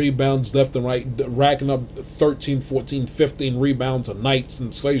 grabbing rebounds left and right, racking up 13, 14, 15 rebounds a night.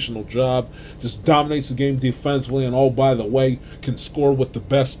 Sensational job. Just dominates the game defensively, and by the way, can score with the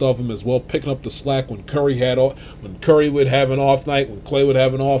best of them as well, picking up the slack when Curry would have an off night, when Klay would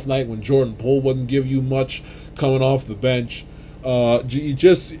have an off night, when Jordan Poole wouldn't give you much coming off the bench.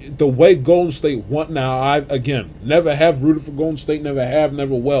 Just the way Golden State won. Now, I again never have rooted for Golden State, never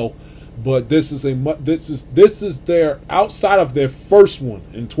will. But this is their, outside of their first one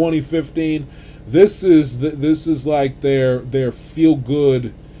in 2015. This is like their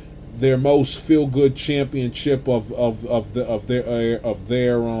most feel good championship of their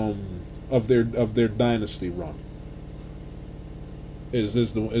dynasty run.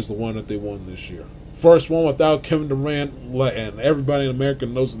 Is the one that they won this year. First one without Kevin Durant, and everybody in America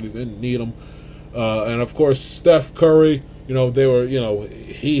knows that they didn't need him. And of course, Steph Curry. Hurting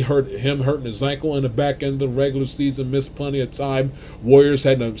his ankle in the back end of the regular season, missed plenty of time. Warriors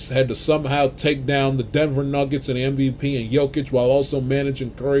had to somehow take down the Denver Nuggets and MVP and Jokic, while also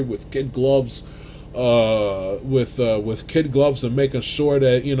managing Curry with kid gloves, with kid gloves, and making sure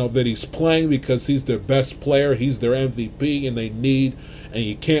that that he's playing, because he's their best player, he's their MVP, and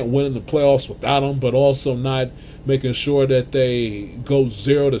you can't win in the playoffs without him. But also not making sure that they go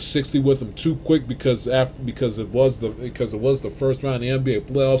 0 to 60 with him too quick, because it was the first round of the NBA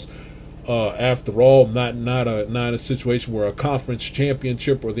playoffs. After all, not a situation where a conference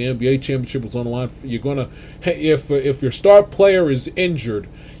championship or the NBA championship was on the line. You're gonna, if your star player is injured,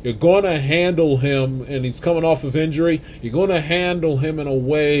 you're gonna handle him, and he's coming off of injury. You're gonna handle him in a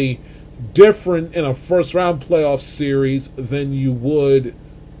way different in a first round playoff series than you would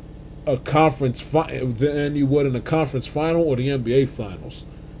a than you would in a conference final or the NBA finals.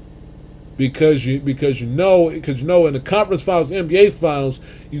 Because you know in the conference finals, NBA finals,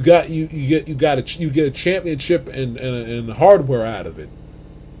 you get a championship and hardware out of it,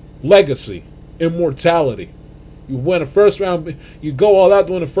 legacy, immortality. You win a first round, you go all out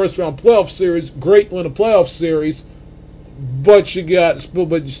to win a first round playoff series. Great, win a playoff series, but you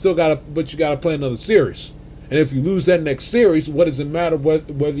gotta play another series. And if you lose that next series, what does it matter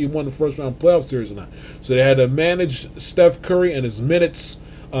whether you won the first round playoff series or not? So they had to manage Steph Curry and his minutes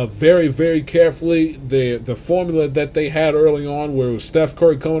very, very carefully. The formula that they had early on, where it was Steph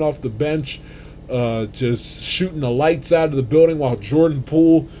Curry coming off the bench, just shooting the lights out of the building, while Jordan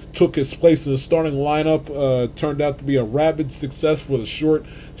Poole took his place in the starting lineup, turned out to be a rapid success for the short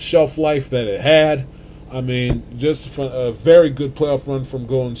shelf life that it had. I mean, just a very good playoff run from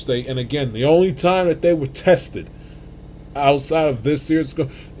Golden State. And again, the only time that they were tested outside of this series,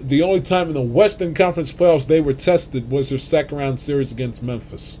 the only time in the Western Conference playoffs they were tested was their second round series against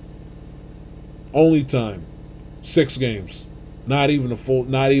Memphis. Only time, 6 games, not even the full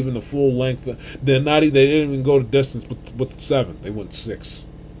length. They didn't even go to distance with 7. They went 6.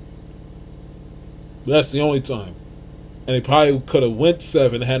 That's the only time, and they probably could have went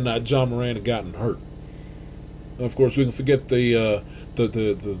 7 had not John Morant gotten hurt. And of course, we can forget the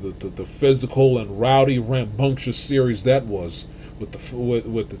physical and rowdy, rambunctious series that was,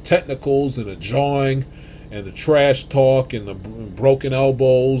 with the technicals and the jawing and the trash talk and the broken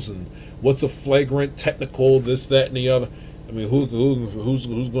elbows and what's a flagrant technical, this, that, and the other. I mean, who's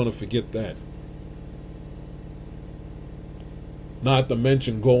going to forget that? Not to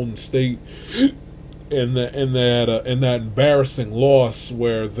mention Golden State in that embarrassing loss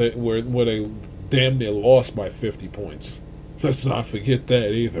where they damn near lost by 50 points. Let's not forget that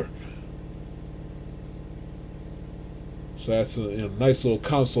either. So that's a nice little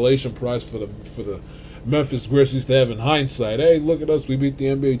consolation prize for the Memphis Grizzlies to have in hindsight. Hey, look at us! We beat the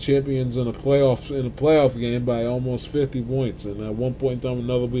NBA champions in a playoff game by almost 50 points, and at one point in time,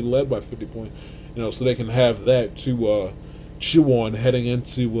 another we led by 50 points. So they can have that to chew on heading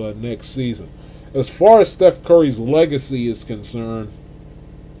into next season. As far as Steph Curry's legacy is concerned,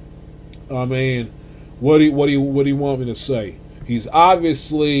 I mean, what do you want me to say? He's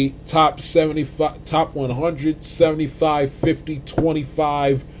obviously top 75, top 100, 75, 50,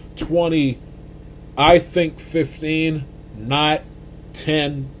 25, 20. I think 15, not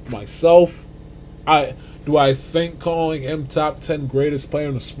 10 myself. Do I think calling him top 10 greatest player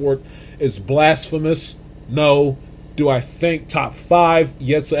in the sport is blasphemous? No. Do I think top 5?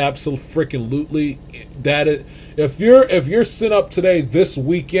 Yes, absolutely. That is, if you're sitting up today, this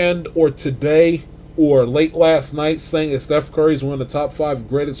weekend, or today, or late last night, saying that Steph Curry is one of the top 5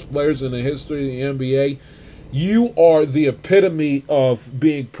 greatest players in the history of the NBA, you are the epitome of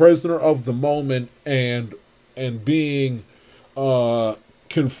being prisoner of the moment and being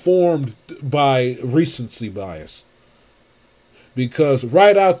conformed by recency bias. Because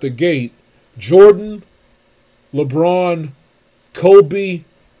right out the gate, Jordan, LeBron, Kobe,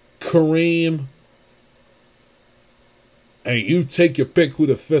 Kareem, and you take your pick who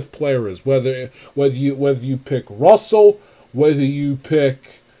the 5th player is. Whether you pick Russell, whether you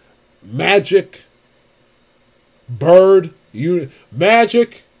pick Magic, Bird,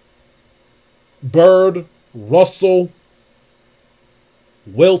 Magic, Bird, Russell,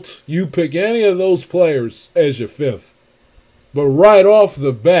 Wilt, you pick any of those players as your 5th. But right off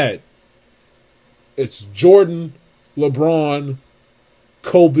the bat, it's Jordan, LeBron,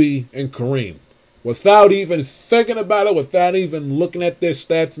 Kobe, and Kareem. Without even thinking about it, without even looking at their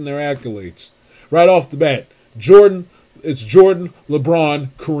stats and their accolades. Right off the bat, it's Jordan, LeBron,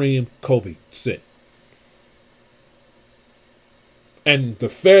 Kareem, Kobe. That's it. And the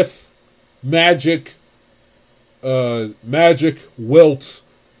 5th, Magic, Wilt,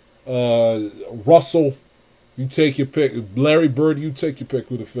 Russell. You take your pick. Larry Bird, you take your pick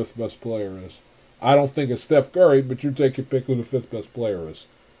who the 5th best player is. I don't think it's Steph Curry, but you take your pick who the 5th best player is.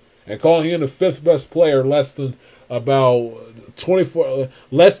 And calling him the 5th best player less than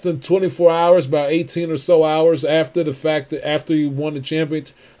 24 hours, about 18 or so hours after the fact that after you won the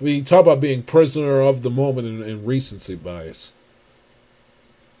championship. I mean, you talk about being prisoner of the moment and recency bias.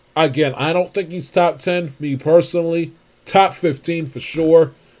 Again, I don't think he's top 10, me personally. Top 15 for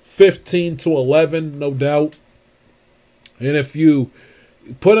sure. 15 to 11, no doubt. And if you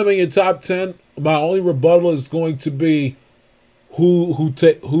Put him in your top 10. My only rebuttal is going to be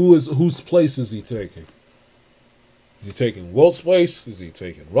whose place is he taking? Is he taking Wilt's place? Is he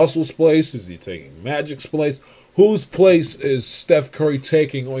taking Russell's place? Is he taking Magic's place? Whose place is Steph Curry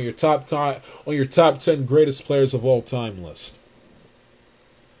taking on your top 10 greatest players of all time list?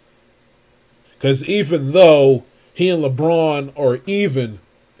 Because even though he and LeBron are even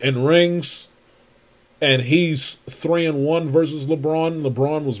in rings, and he's 3-1 versus LeBron,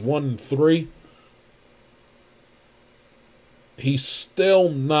 LeBron was 1-3. He's still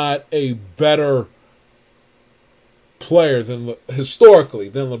not a better player historically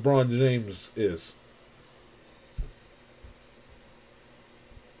than LeBron James is.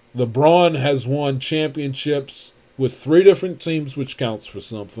 LeBron has won championships with 3 different teams, which counts for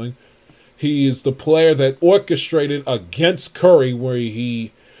something. He is the player that orchestrated against Curry, where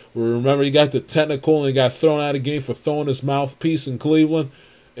remember he got the technical and he got thrown out of the game for throwing his mouthpiece in Cleveland.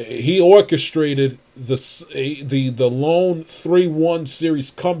 He orchestrated the lone 3-1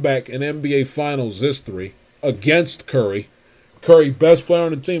 series comeback in NBA Finals history against Curry. Curry, best player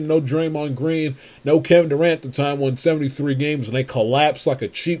on the team, no Draymond Green, no Kevin Durant at the time, won 73 games, and they collapsed like a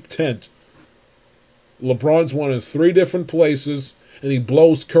cheap tent. LeBron's won in 3 different places, and he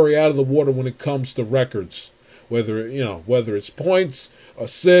blows Curry out of the water when it comes to records. Whether it's points,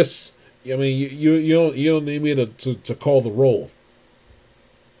 assists, I mean, you don't need me to call the roll.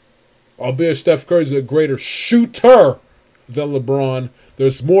 Albeit Steph Curry's a greater shooter than LeBron,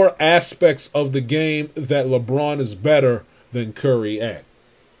 there's more aspects of the game that LeBron is better than Curry at.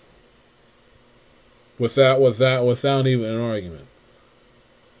 Without even an argument.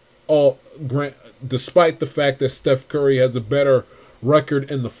 Despite the fact that Steph Curry has a better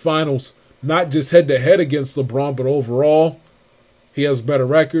record in the finals, not just head-to-head against LeBron, but overall, he has a better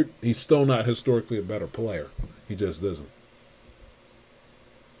record. He's still not historically a better player. He just isn't.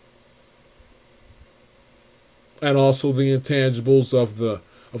 And also the intangibles of the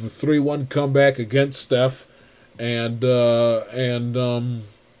 3-1 comeback against Steph, and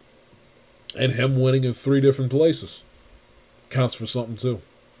him winning in 3 different places counts for something too.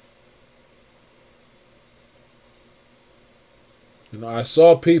 I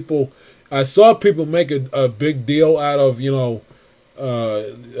saw people make a big deal out of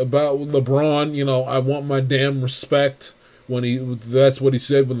about LeBron. I want my damn respect. That's what he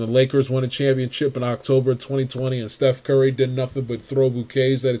said when the Lakers won a championship in October 2020, and Steph Curry did nothing but throw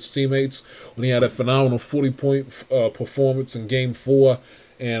bouquets at his teammates when he had a phenomenal 40-point performance in Game 4,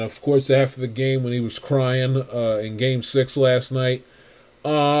 and of course after the game when he was crying in Game 6 last night.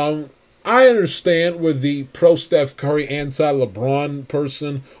 I understand where the pro-Steph Curry, anti-LeBron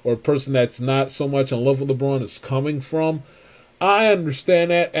person, or person that's not so much in love with LeBron, is coming from. I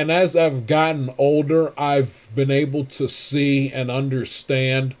understand that, and as I've gotten older, I've been able to see and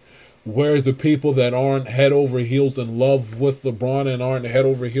understand where the people that aren't head over heels in love with LeBron and aren't head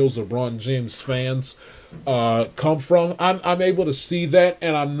over heels LeBron James fans come from. I'm able to see that,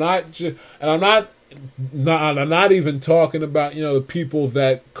 and I'm not even talking about the people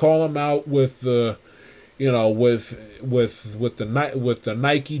that call him out with the with the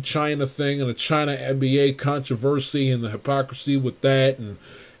Nike China thing and the China NBA controversy and the hypocrisy with that,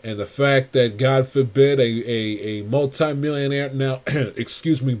 and the fact that, God forbid, a multi-millionaire, now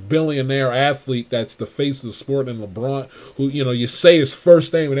billionaire athlete that's the face of the sport, and LeBron, who you say his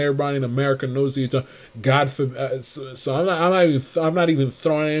first name and everybody in America knows who you're talking. God forbid. So I'm not even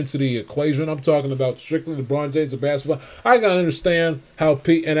throwing it into the equation. I'm talking about strictly LeBron James of basketball. I gotta understand how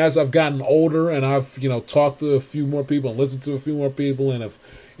and as I've gotten older and I've talked to a few more people and listened to a few more people and have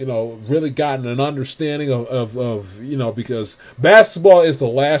really gotten an understanding of because basketball is the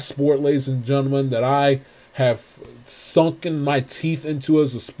last sport, ladies and gentlemen, that I have sunken my teeth into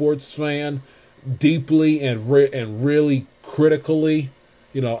as a sports fan deeply and really critically,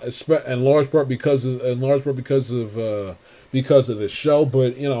 in large part because of the show.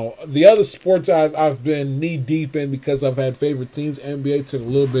 But the other sports I've been knee deep in because I've had favorite teams. NBA took a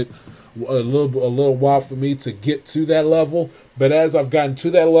little while for me to get to that level, but as I've gotten to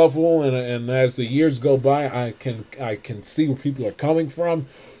that level and as the years go by, I can see where people are coming from,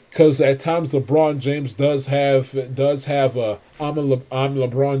 because at times LeBron James does have a I'm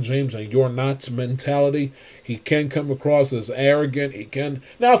LeBron James and you're not mentality. He can come across as arrogant. He can,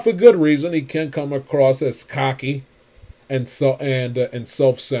 now for good reason, he can come across as cocky and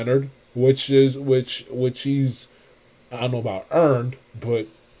self-centered, which he's, I don't know about earned, but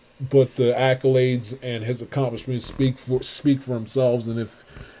the accolades and his accomplishments speak for themselves, and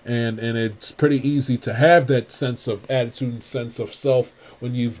it's pretty easy to have that sense of attitude and sense of self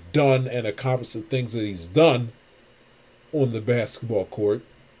when you've done and accomplished the things that he's done. on the basketball court.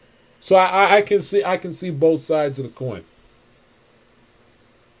 So I can see both sides of the coin.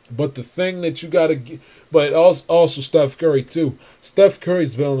 But the thing that you got to, but also Steph Curry too. Steph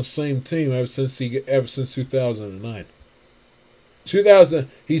Curry's been on the same team ever since 2009. 2000,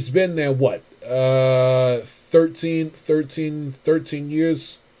 he's been there what? 13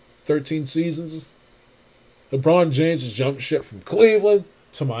 years, 13 seasons. LeBron James has jumped ship from Cleveland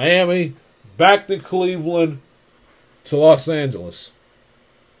to Miami, back to Cleveland to Los Angeles.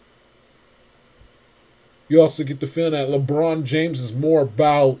 You also get the feeling that LeBron James is more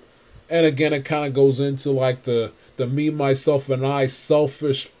about, and again, it kind of goes into like the me, myself, and I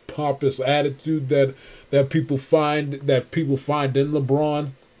selfish, pompous attitude that people find in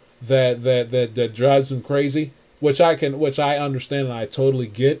LeBron that drives him crazy, which I understand and I totally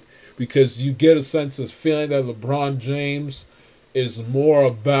get, because you get a sense of feeling that LeBron James is more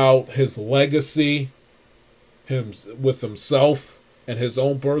about his legacy, with himself and his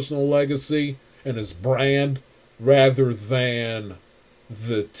own personal legacy and his brand, rather than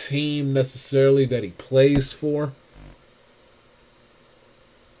the team necessarily that he plays for.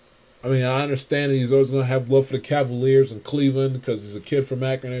 I mean, I understand that he's always going to have love for the Cavaliers and Cleveland because he's a kid from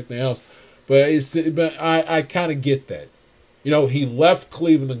Akron and everything else. But I kind of get that. You know, he left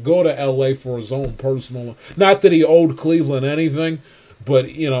Cleveland to go to L.A. for his own personal... Not that he owed Cleveland anything,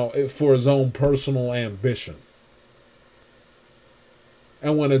 but, you know, for his own personal ambition.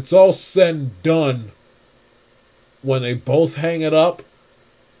 And when it's all said and done, when they both hang it up,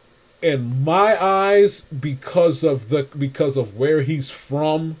 in my eyes, because of where he's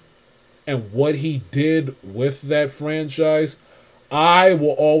from and what he did with that franchise, I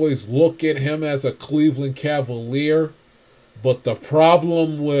will always look at him as a Cleveland Cavalier. But the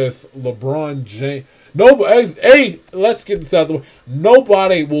problem with LeBron James, let's get this out of the way.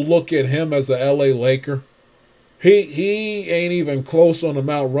 Nobody will look at him as a LA Laker. He ain't even close on the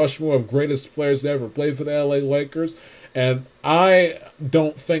Mount Rushmore of greatest players to ever play for the LA Lakers. And I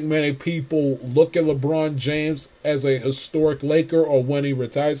don't think many people look at LeBron James as a historic Laker, or when he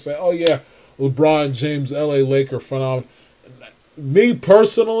retires say, oh yeah, LeBron James, LA Laker phenomenon. Me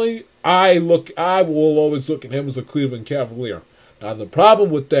personally, I will always look at him as a Cleveland Cavalier. Now the problem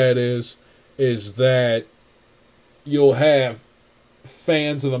with that is that you'll have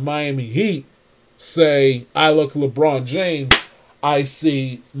fans of the Miami Heat say, I look at LeBron James, I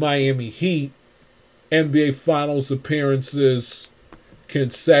see Miami Heat NBA Finals appearances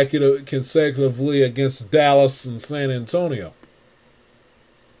consecutively against Dallas and San Antonio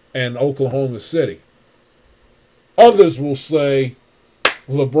and Oklahoma City. Others will say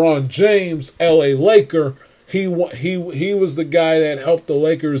LeBron James, LA Laker, he was the guy that helped the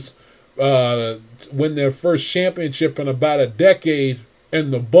Lakers win their first championship in about a decade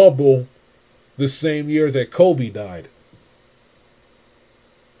in the bubble, the same year that Kobe died.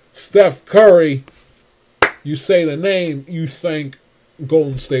 Steph Curry, you say the name, you think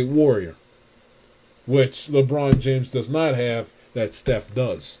Golden State Warrior, which LeBron James does not have, that Steph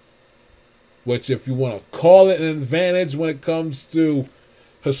does. Which, if you want to call it an advantage when it comes to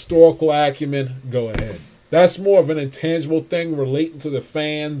historical acumen, go ahead. That's more of an intangible thing relating to the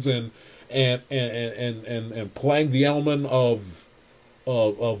fans and playing the element of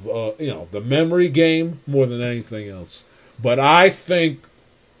the memory game more than anything else. But I think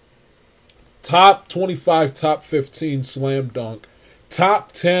top 25, top 15 slam dunk.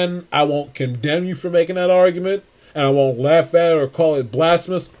 Top 10, I won't condemn you for making that argument, and I won't laugh at it or call it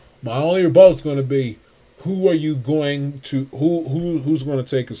blasphemous. My only rebuttal is going to be, who's going to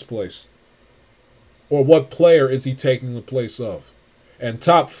take his place? Or what player is he taking the place of? And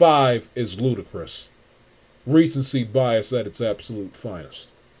top 5 is ludicrous. Recency bias at its absolute finest.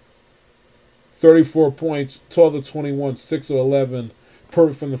 34 points, 12 of 21, 6 of 11,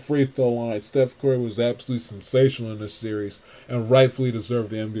 perfect from the free throw line. Steph Curry was absolutely sensational in this series and rightfully deserved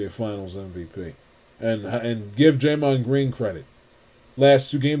the NBA Finals MVP. And give Draymond Green credit.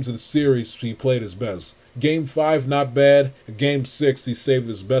 Last 2 games of the series, he played his best. Game 5, not bad. Game 6, he saved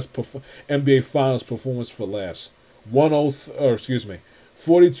his best NBA Finals performance for last.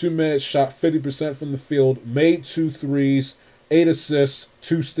 42 minutes, shot 50% from the field, made 2 threes, 8 assists,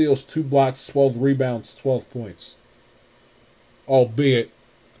 2 steals, 2 blocks, 12 rebounds, 12 points. Albeit,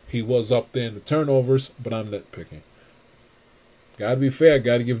 he was up there in the turnovers, but I'm nitpicking. Gotta be fair,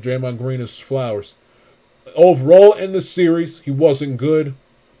 gotta give Draymond Green his flowers. Overall in the series, he wasn't good,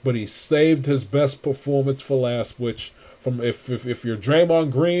 but he saved his best performance for last, which, if you're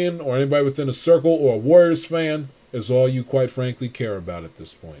Draymond Green or anybody within a circle or a Warriors fan, is all you quite frankly care about at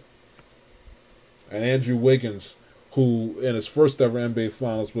this point. And Andrew Wiggins, who in his first ever NBA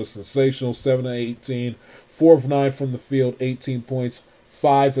Finals was sensational. 7 of 18, 4 of 9 from the field, 18 points,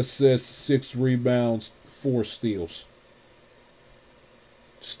 5 assists, 6 rebounds, 4 steals.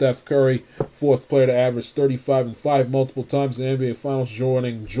 Steph Curry, fourth player to average 35 and 5 multiple times in the NBA Finals,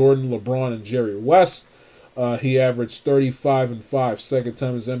 joining Jordan, LeBron, and Jerry West. He averaged 35 and 5, second time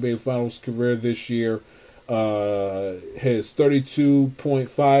in his NBA Finals career this year. His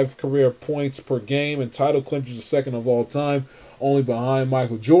 32.5 career points per game and title clincher the second of all time, only behind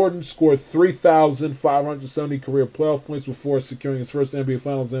Michael Jordan. Scored 3,570 career playoff points before securing his first NBA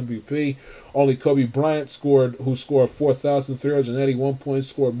Finals MVP. Only Kobe Bryant, who scored 4,381 points,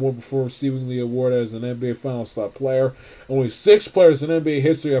 scored more before receiving the award as an NBA Finals top player. Only 6 players in NBA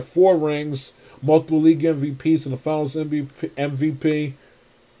history have 4 rings, multiple league MVPs, and the Finals MVP.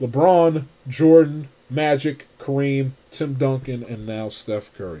 LeBron, Jordan, Magic, Kareem, Tim Duncan, and now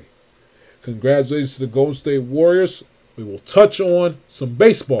Steph Curry. Congratulations to the Golden State Warriors. We will touch on some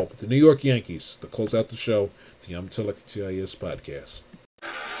baseball with the New York Yankees to close out the show, the Yamateleka TIS podcast.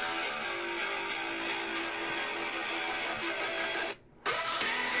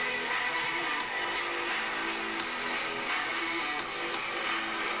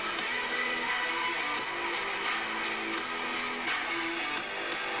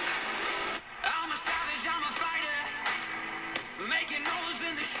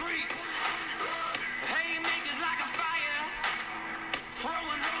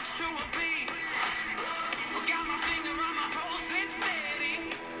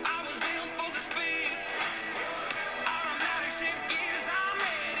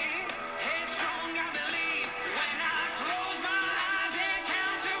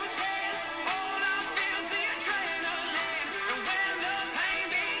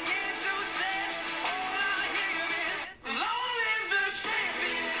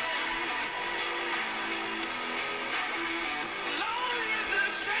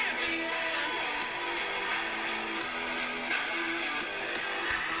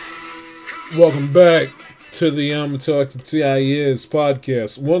 Welcome back to the Yamateleka TIS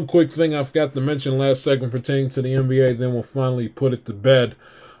podcast. One quick thing I forgot to mention last segment pertaining to the NBA, then we'll finally put it to bed.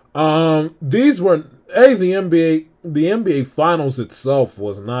 The NBA Finals itself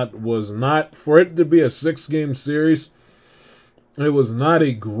was not for it to be a 6-game series. It was not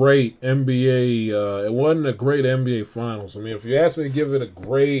a great NBA. It wasn't a great NBA Finals. I mean, if you ask me to give it a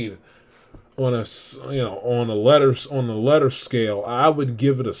grade on the letter scale, I'd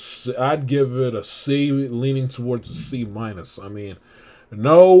give it a C, leaning towards a C minus. I mean,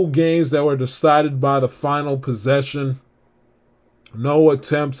 no games that were decided by the final possession, no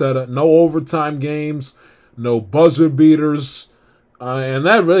overtime games, no buzzer beaters, and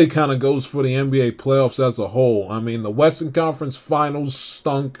that really kind of goes for the NBA playoffs as a whole. I mean, the Western Conference Finals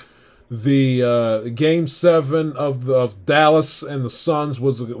stunk. The Game 7 of Dallas and the Suns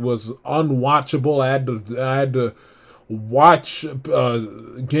was unwatchable. I had to watch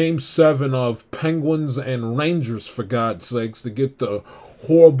Game 7 of Penguins and Rangers, for God's sakes, to get the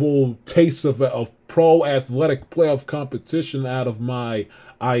horrible taste of pro athletic playoff competition out of my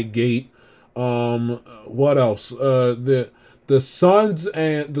eye gate. What else? The Suns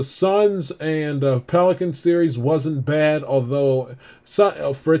and Pelicans series wasn't bad, although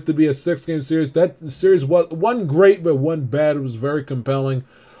for it to be a 6-game series, that series wasn't great, but wasn't bad. It was very compelling.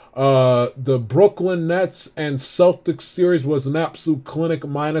 The Brooklyn Nets and Celtics series was an absolute clinic,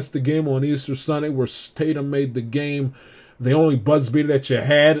 minus the game on Easter Sunday where Tatum made the game the only buzz beater that you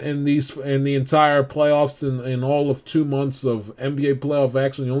had in the entire playoffs in all of 2 months of NBA playoff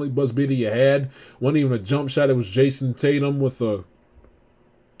action. The only buzz beater you had wasn't even a jump shot. It was Jason Tatum with a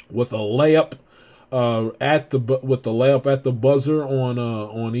layup at the buzzer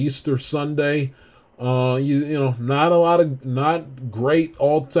on Easter Sunday. Not great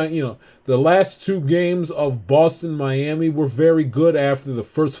all time. The last 2 games of Boston Miami were very good. After the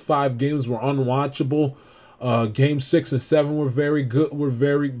first 5 games were unwatchable. Game 6 and 7 were very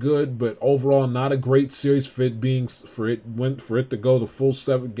good, but overall not a great series for it to go the full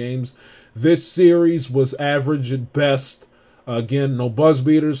 7 games. This series was average at best. Again, no buzz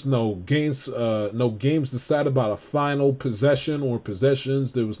beaters, no games decided by the final possession or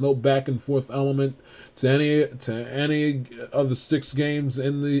possessions. There was no back and forth element to any of the 6 games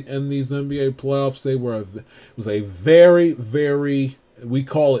in these NBA playoffs. It was a very, very, we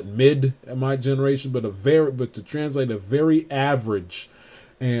call it mid in my generation, but to translate, a very average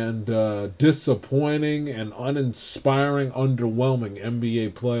and disappointing and uninspiring, underwhelming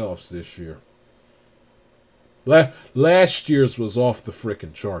NBA playoffs this year. Last year's was off the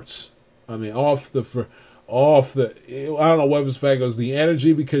frickin' charts. I mean, I don't know whether it's fact it was the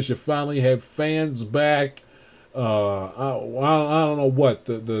energy because you finally had fans back. I don't know what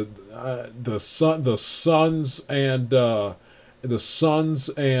the Suns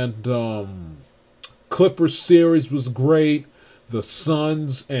and Clippers series was great. The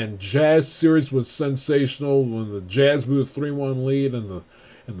Suns and Jazz series was sensational when the Jazz blew a 3-1 lead and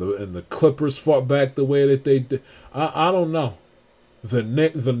the Clippers fought back the way that they did. I don't know. The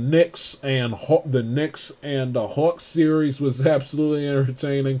Knicks and the Hawks series was absolutely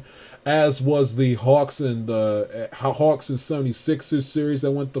entertaining, as was the Hawks and 76ers series that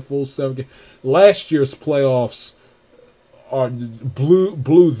went the full 7 games. Last year's playoffs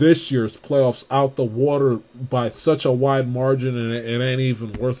blew this year's playoffs out the water by such a wide margin, and it ain't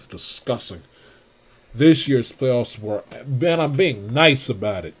even worth discussing. This year's playoffs were, and I'm being nice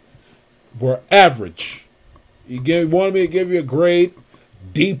about it, were average. Wanted me to give you a grade,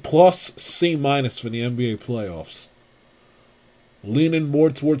 D+, C- for the NBA playoffs. Leaning more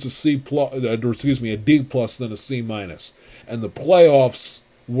towards a D+ than a C-. And the playoffs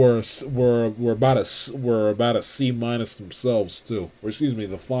were about a C- themselves too. Or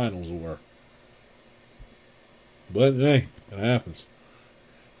the finals were. But hey, it happens.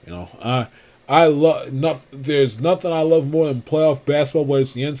 I love there's nothing I love more than playoff basketball, whether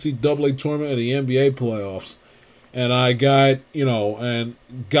it's the NCAA tournament or the NBA playoffs. And I got, and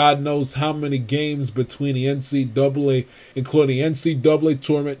God knows how many games between the NCAA, including the NCAA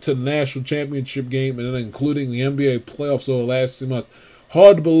tournament to the national championship game, and then including the NBA playoffs over the last 2 months.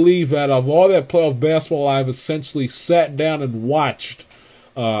 Hard to believe that of all that playoff basketball I've essentially sat down and watched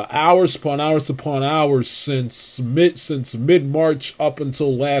hours upon hours since mid-March up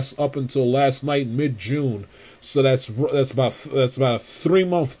until last night, mid-June. So that's about a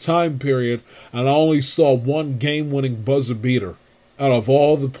 3-month time period, and I only saw one game-winning buzzer beater out of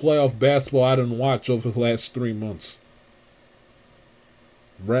all the playoff basketball I didn't watch over the last 3 months.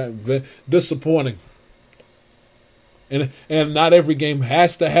 Disappointing. And not every game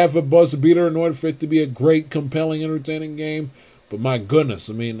has to have a buzzer beater in order for it to be a great, compelling, entertaining game. But my goodness,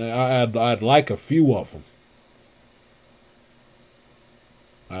 I mean, I'd like a few of them.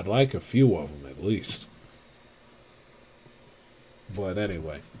 I'd like a few of them at least. But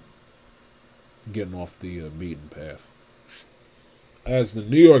anyway, getting off the beaten path. As the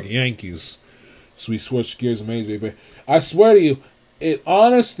New York Yankees, so we switch gears amazingly. I swear to you, it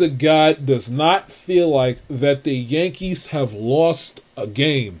honest to God does not feel like that the Yankees have lost a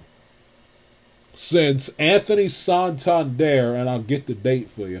game since Anthony Santander, and I'll get the date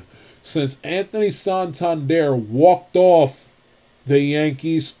for you, since Anthony Santander walked off the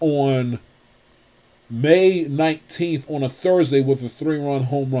Yankees on May 19th on a Thursday with a 3-run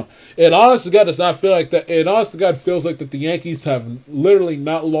home run. It honest to God does not feel like that. It honest to God feels like that the Yankees have literally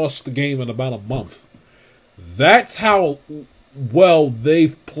not lost the game in about a month. That's how well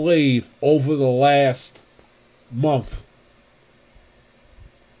they've played over the last month.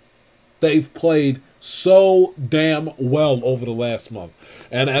 They've played so damn well over the last month.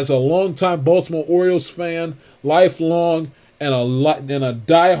 And as a longtime Baltimore Orioles fan, lifelong, and a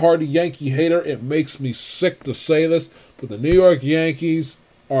diehard Yankee hater, it makes me sick to say this, but the New York Yankees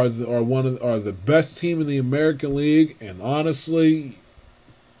are the best team in the American League, and honestly,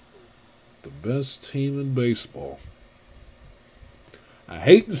 the best team in baseball. I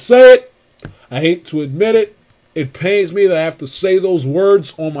hate to say it. I hate to admit it. It pains me that I have to say those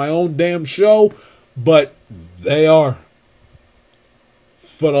words on my own damn show, but they are.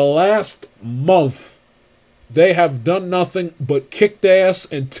 For the last month, they have done nothing but kicked ass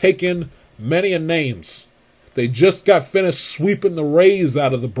and taken many a names. They just got finished sweeping the Rays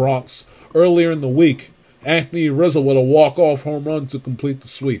out of the Bronx earlier in the week. Anthony Rizzo with a walk-off home run to complete the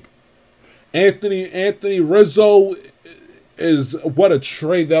sweep. Anthony Rizzo is what a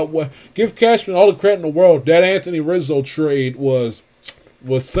trade that was. Give Cashman all the credit in the world. That Anthony Rizzo trade was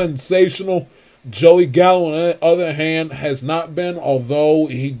sensational. Joey Gallo, on the other hand, has not been, although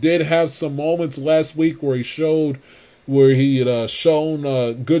he did have some moments last week where he had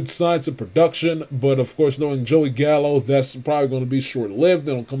shown good signs of production. But of course, knowing Joey Gallo, that's probably going to be short-lived.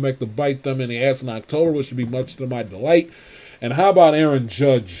 It'll come back to bite them in the ass in October, which would be much to my delight. And how about Aaron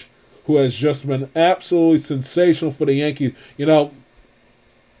Judge, who has just been absolutely sensational for the Yankees? You know,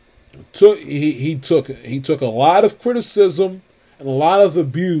 he took a lot of criticism and a lot of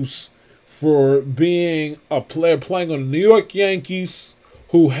abuse for being a player playing on the New York Yankees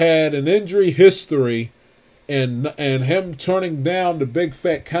who had an injury history, and him turning down the big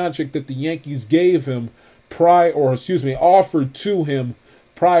fat contract that the Yankees gave him offered to him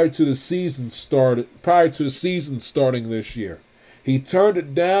prior to the season starting this year. He turned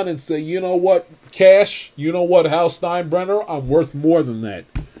it down and said, "You know what, Cash? You know what, Hal Steinbrenner? I'm worth more than that."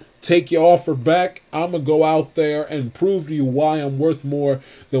 take your offer back. I'm going to go out there and prove to you why I'm worth more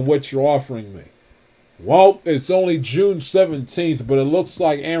than what you're offering me. Well, it's only June 17th, but it looks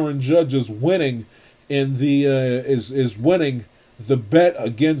like Aaron Judge is winning in the is winning the bet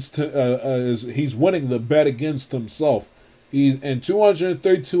against he's winning the bet against himself. He's in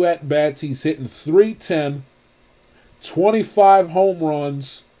 232 at bats. He's hitting 310, 25 home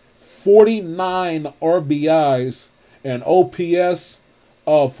runs, 49 RBIs, and OPS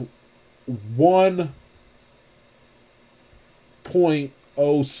of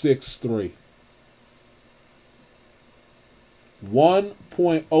 1.063.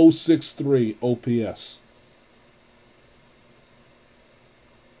 1.063 OPS.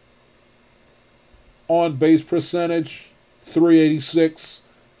 On base percentage, 386.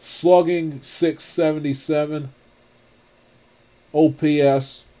 Slugging, 677.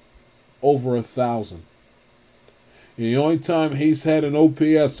 OPS, over 1,000. The only time he's had an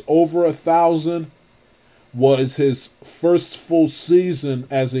OPS over 1,000 was his first full season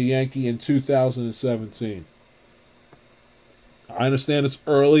as a Yankee in 2017. I understand it's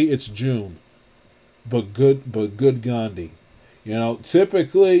early, it's June, but good Gandhi. You know,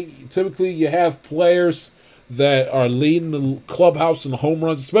 typically you have players that are leading the clubhouse in home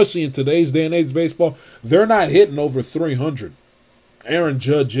runs, especially in today's day and age baseball. They're not hitting over 300. Aaron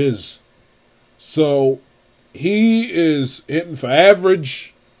Judge is. So he is hitting for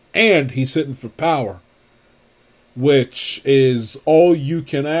average and he's hitting for power, which is all you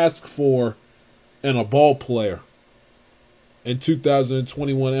can ask for in a ball player in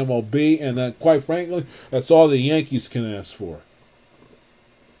 2021 MLB, and that, quite frankly, that's all the Yankees can ask for.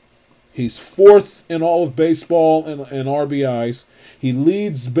 He's fourth in all of baseball in RBIs. He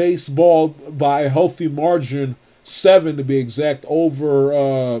leads baseball by a healthy margin, 7 to be exact,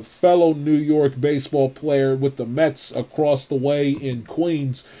 over fellow New York baseball player with the Mets across the way in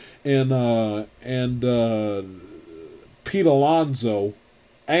Queens, and Pete Alonso,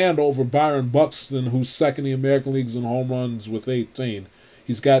 and over Byron Buxton, who's second in the American Leagues in home runs with 18.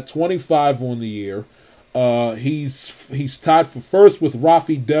 He's got 25 on the year. He's tied for first with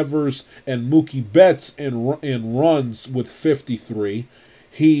Rafi Devers and Mookie Betts in runs with 53.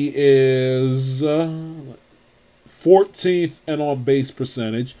 He is 14th in on base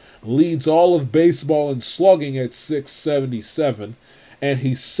percentage, leads all of baseball in slugging at 677, and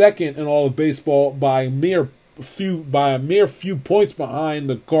he's second in all of baseball by a mere few points behind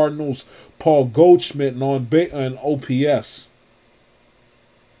the Cardinals' Paul Goldschmidt and OPS.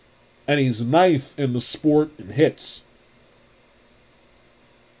 And he's ninth in the sport in hits.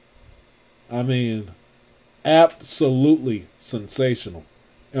 I mean, absolutely sensational.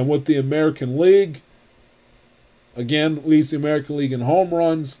 And with the American League, again, leads the American League in home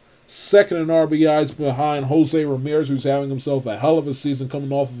runs, second in RBIs behind Jose Ramirez, who's having himself a hell of a season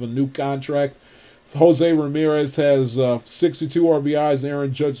coming off of a new contract. Jose Ramirez has 62 RBIs.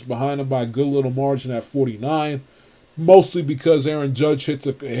 Aaron Judge is behind him by a good little margin at 49. Mostly because Aaron Judge hits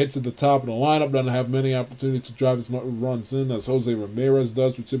at the top of the lineup, doesn't have many opportunities to drive his runs in as Jose Ramirez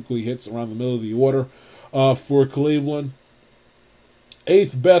does, who typically hits around the middle of the order for Cleveland.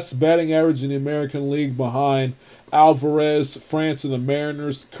 8th best batting average in the American League behind Alvarez, France and the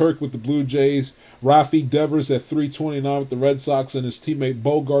Mariners, Kirk with the Blue Jays, Rafi Devers at 329 with the Red Sox, and his teammate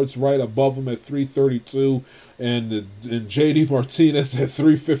Bogarts right above him at 332, and J.D. Martinez at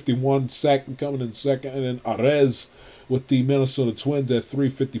 351, coming in second, and then Arez with the Minnesota Twins at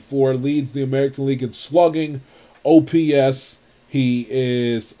 354, leads the American League in slugging, OPS. He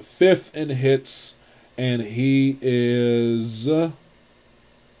is 5th in hits, and he is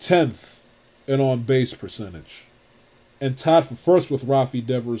 10th in on-base percentage, and tied for first with Rafi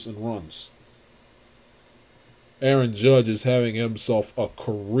Devers in runs. Aaron Judge is having himself a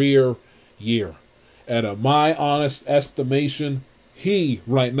career year. And in my honest estimation, he,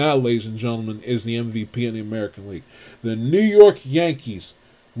 right now, ladies and gentlemen, is the MVP in the American League. The New York Yankees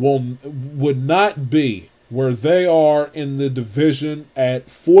would not be where they are in the division at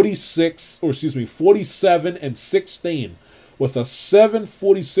 47-16, with a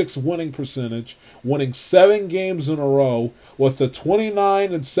 746 winning percentage, winning 7 games in a row, with a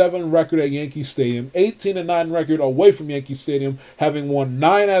 29-7 record at Yankee Stadium, 18-9 record away from Yankee Stadium, having won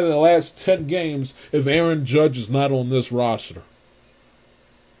 9 out of the last 10 games if Aaron Judge is not on this roster.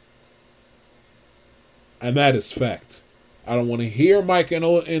 And that is fact. I don't want to hear Mike in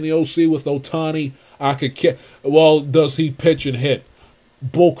the OC with Ohtani. Does he pitch and hit?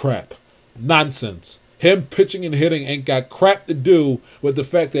 Bullcrap. Nonsense. Him pitching and hitting ain't got crap to do with the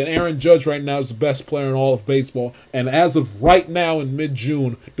fact that Aaron Judge right now is the best player in all of baseball, and as of right now in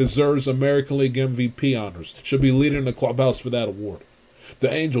mid-June, deserves American League MVP honors. Should be leading the clubhouse for that award.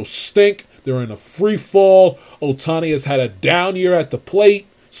 The Angels stink. They're in a free fall. Ohtani has had a down year at the plate,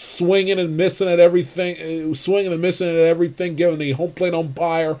 swinging and missing at everything, giving the home plate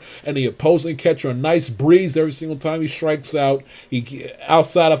umpire and the opposing catcher a nice breeze every single time he strikes out. He,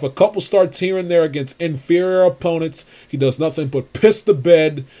 outside of a couple starts here and there against inferior opponents, he does nothing but piss the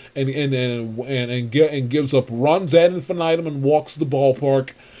bed and gives up runs ad infinitum and walks the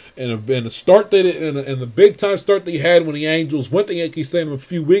ballpark. And the big time start that he had when the Angels went to Yankee Stadium a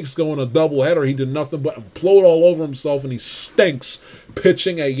few weeks ago in a doubleheader, he did nothing but implode all over himself, and he stinks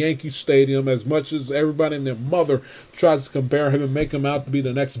pitching at Yankee Stadium. As much as everybody and their mother tries to compare him and make him out to be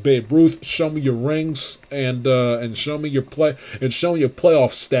the next Babe Ruth, show me your rings and show me your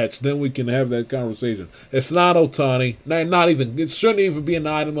playoff stats. Then we can have that conversation. It's not Ohtani. It shouldn't even be an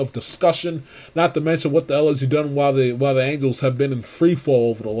item of discussion. Not to mention what the hell has he done while the Angels have been in free fall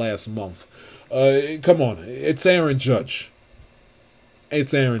over the last month. Come on, it's Aaron Judge.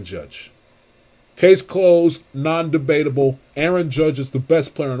 It's Aaron Judge. Case closed, non-debatable. Aaron Judge is the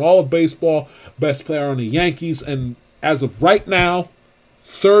best player in all of baseball, best player on the Yankees, and as of right now,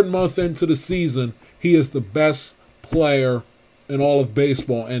 third month into the season, he is the best player in all of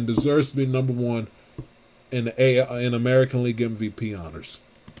baseball and deserves to be number one in American League MVP honors.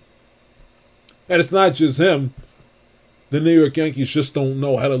 And it's not just him. The New York Yankees just don't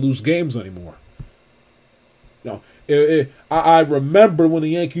know how to lose games anymore. I remember when the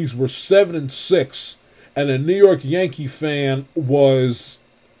Yankees were 7-6, and a New York Yankee fan was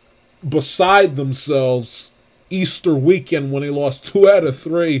beside themselves Easter weekend when they lost 2 out of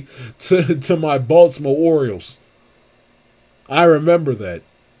 3 to my Baltimore Orioles. I remember that.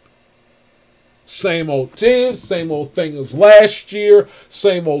 Same old team, same old thing as last year,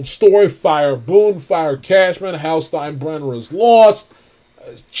 same old story. Fire Boone, fire Cashman, Hal Steinbrenner is lost.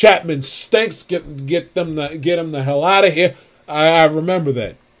 Chapman stinks. Get him the hell out of here. I remember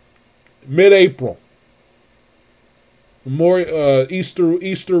that. Mid-April,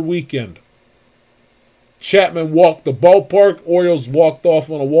 Easter weekend. Chapman walked the ballpark. Orioles walked off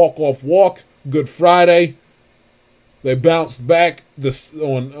on a walk-off walk. Good Friday. They bounced back the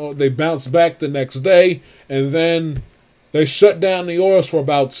next day, and then they shut down the Orioles for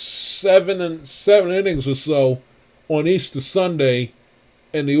about seven innings or so on Easter Sunday.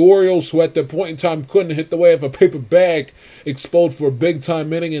 And the Orioles, who at that point in time couldn't hit the way of a paper bag, exploded for a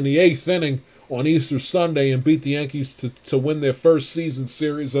big-time inning in the 8th inning on Easter Sunday and beat the Yankees to win their first season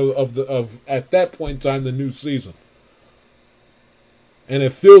series of at that point in time, the new season. And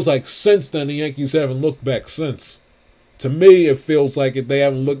it feels like since then the Yankees haven't looked back since. To me, it feels like they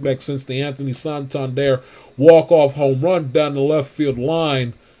haven't looked back since the Anthony Santander walk-off home run down the left field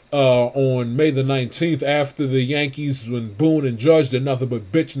line on May the 19th, after the Yankees, when Boone and Judge did nothing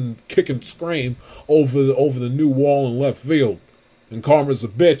but bitch and kick and scream over the new wall in left field. And Karma's a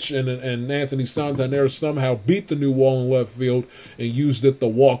bitch, and Anthony Santander somehow beat the new wall in left field and used it to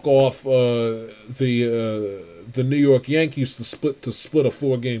walk off the New York Yankees to split a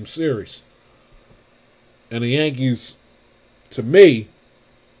 4-game series. And the Yankees, to me,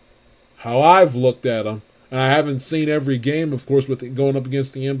 how I've looked at them, and I haven't seen every game, of course, with going up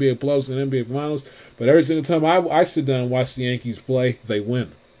against the NBA playoffs and NBA Finals, but every single time I sit down and watch the Yankees play, they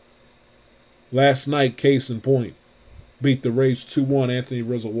win. Last night, case in point, beat the Rays 2-1, Anthony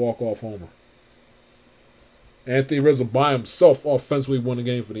Rizzo walk-off homer. Anthony Rizzo by himself offensively won the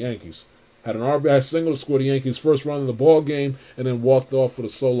game for the Yankees. Had an RBI single to score the Yankees' first run of the ball game, and then walked off with a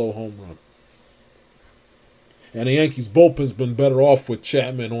solo home run. And the Yankees' bullpen's been better off with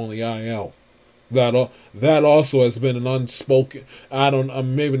Chapman on the IL. That also has been an unspoken.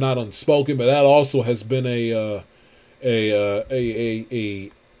 Maybe not unspoken, but that also has been a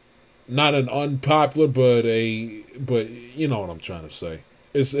not an unpopular, but you know what I'm trying to say.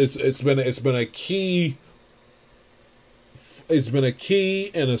 It's been a key. It's been a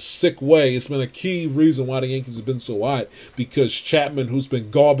key in a sick way. It's been a key reason why the Yankees have been so hot, because Chapman, who's been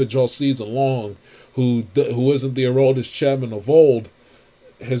garbage all season long, who isn't the Aroldis Chapman of old,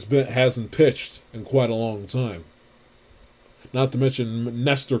 hasn't pitched in quite a long time. Not to mention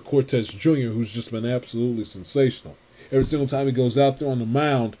Nestor Cortez Jr., who's just been absolutely sensational. Every single time he goes out there on the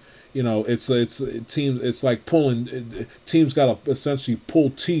mound, you know, it's like teams got to essentially pull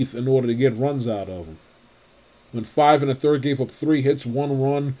teeth in order to get runs out of him. Went 5 1/3, gave up 3 hits, 1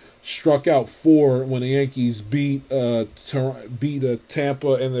 run, struck out 4 when the Yankees beat Tampa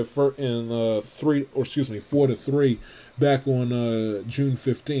in 4-3 back on June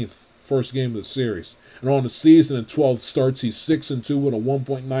 15th, first game of the series. And on the season, in 12 starts, he's 6-2 with a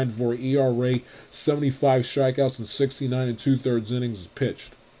 1.94 ERA, 75 strikeouts, and 69 2/3 innings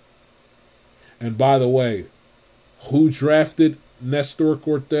pitched. And by the way, who drafted Nestor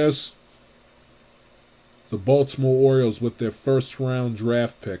Cortez, the Baltimore Orioles with their first-round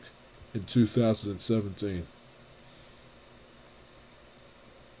draft pick in 2017.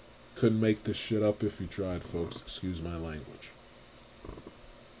 Couldn't make this shit up if you tried, folks. Excuse my language.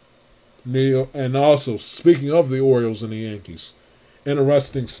 And also, speaking of the Orioles and the Yankees,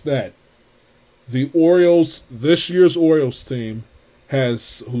 interesting stat. The Orioles, this year's Orioles team,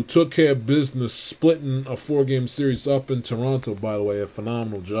 who took care of business splitting a 4-game series up in Toronto, by the way, a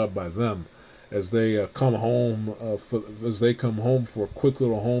phenomenal job by them, as they come home for a quick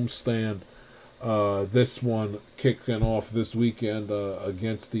little homestand. This one kicking off this weekend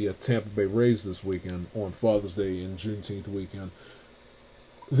against the Tampa Bay Rays this weekend on Father's Day and Juneteenth weekend.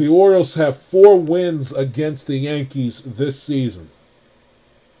 The Orioles have 4 wins against the Yankees this season.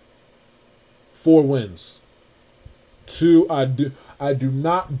 4 wins. 2, I do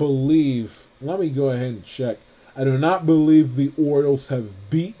not believe, let me go ahead and check. I do not believe the Orioles have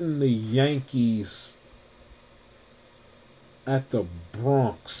beaten the Yankees at the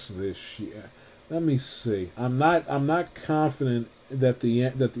Bronx this year. Let me see. I'm not confident that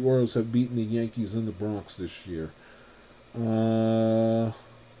the Orioles have beaten the Yankees in the Bronx this year. No,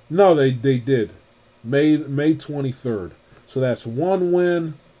 they did. May 23rd. So that's 1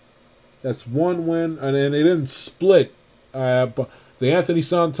 win. That's 1 win, and they didn't split. But the Anthony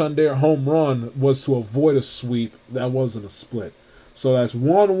Santander home run was to avoid a sweep. That wasn't a split. So that's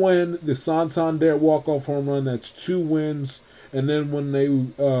 1 win. The Santander walk-off home run, that's 2 wins. And then when they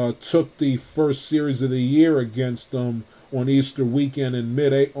took the first series of the year against them on Easter weekend in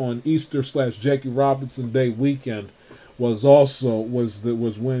on Easter/Jackie Robinson Day weekend, was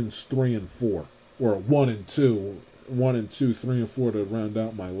wins 3 and 4, or 1 and 2, 3 and 4 to round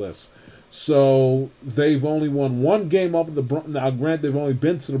out my list. So they've only won 1 game up at the Bronx. Now, granted, they've only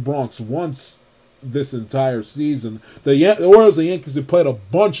been to the Bronx once this entire season. The Orioles and Yankees have played a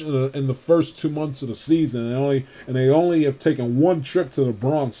bunch in the first 2 months of the season, and they only have taken 1 trip to the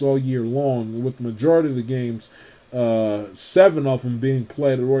Bronx all year long, with the majority of the games, 7 of them being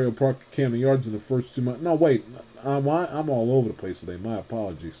played at Royal Park Camden Yards in the first 2 months. No, wait, I'm all over the place today. My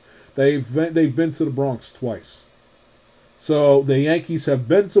apologies. They've been to the Bronx twice. So the Yankees have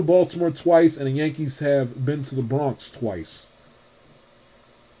been to Baltimore twice, and the Yankees have been to the Bronx twice.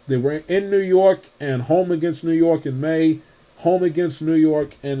 They were in New York and home against New York in May, home against New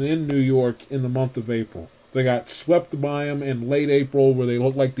York, and in New York in the month of April. They got swept by them in late April, where they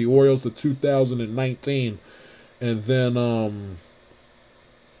looked like the Orioles of 2019, and then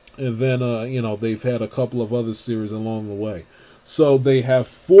they've had a couple of other series along the way. So they have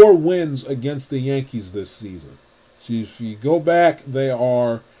 4 wins against the Yankees this season. So if you go back, they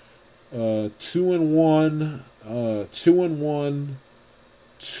are 2-1, 2-1,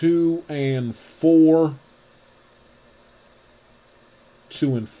 2-4,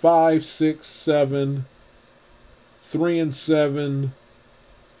 2-5, 6, 7, 3-7,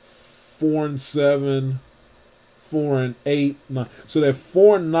 4-7, 4-8, 9. So they're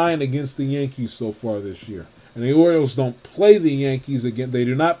 4-9 against the Yankees so far this year. And the Orioles don't play the Yankees again. They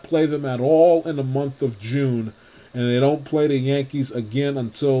do not play them at all in the month of June. And they don't play the Yankees again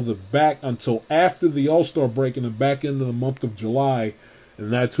until after the All-Star break in the back end of the month of July.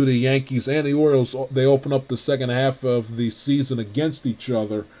 And that's who the Yankees and the Orioles, they open up the second half of the season against each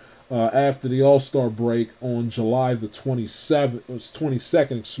other after the All-Star break on July the 22nd,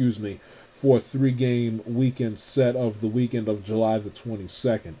 for a 3-game weekend set of the weekend of July the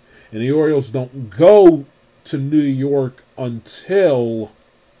 22nd. And the Orioles don't go to New York until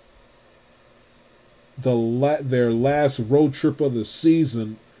their last road trip of the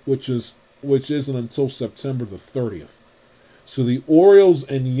season, which isn't until September the 30th. So the Orioles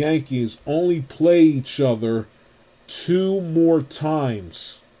and Yankees only play each other 2 more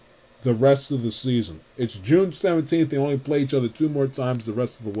times the rest of the season. It's June 17th. They only play each other 2 more times the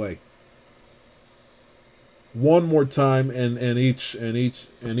rest of the way. 1 more time in each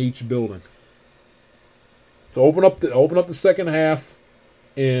building. So open up the second half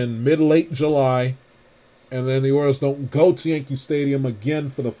in mid-late July. And then the Orioles don't go to Yankee Stadium again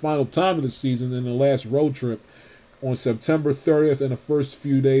for the final time of the season in the last road trip on September 30th and the first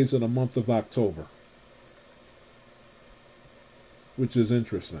few days of the month of October. Which is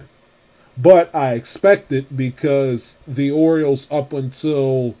interesting. But I expect it because the Orioles up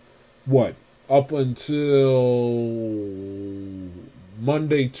until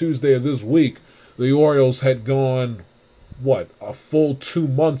Monday, Tuesday of this week, the Orioles had gone, a full 2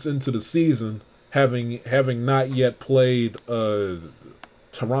 months into the season, having not yet played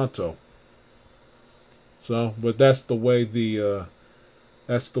Toronto. So, but that's the way the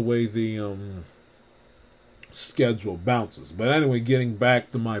schedule bounces. But anyway, getting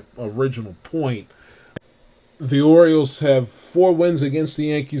back to my original point, the Orioles have 4 wins against the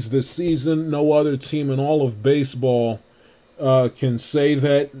Yankees this season. No other team in all of baseball can say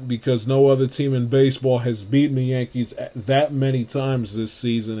that, because no other team in baseball has beaten the Yankees that many times this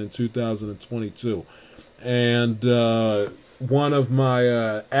season in 2022. And one of my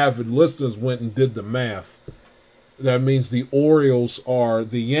avid listeners went and did the math. That means the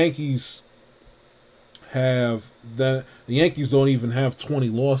Yankees don't even have 20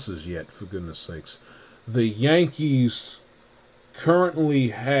 losses yet, for goodness sakes. The Yankees currently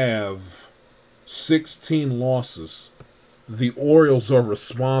have 16 losses. The Orioles are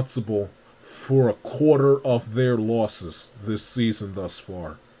responsible for a quarter of their losses this season thus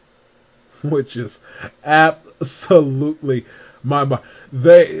far, which is absolutely mind.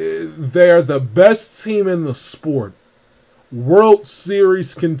 They're the best team in the sport. World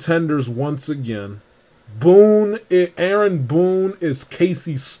Series contenders once again. Aaron Boone is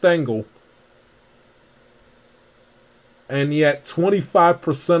Casey Stengel. And yet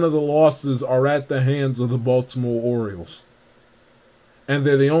 25% of the losses are at the hands of the Baltimore Orioles. And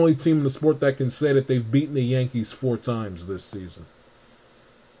they're the only team in the sport that can say that they've beaten the Yankees 4 times this season.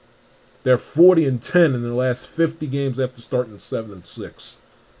 They're 40-10 in the last 50 games after starting 7-6.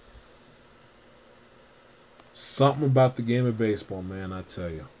 Something about the game of baseball, man, I tell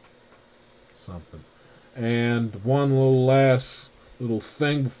you. Something. And one last little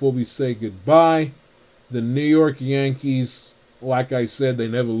thing before we say goodbye. The New York Yankees, like I said, they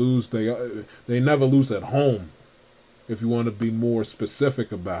never lose. They never lose at home, if you want to be more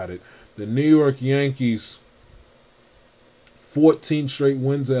specific about it. The New York Yankees, 14 straight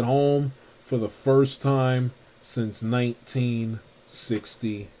wins at home for the first time since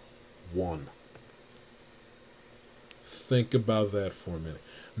 1961. Think about that for a minute.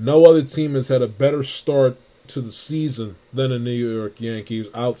 No other team has had a better start to the season than the New York Yankees,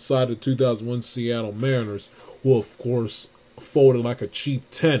 outside of 2001 Seattle Mariners, who of course folded like a cheap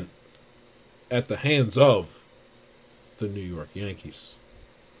tent at the hands of the New York Yankees.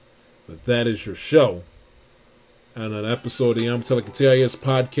 But that is your show, and an episode of the Amatelica TIS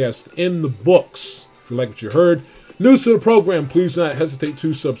podcast in the books. If you like what you heard, news to the program, please do not hesitate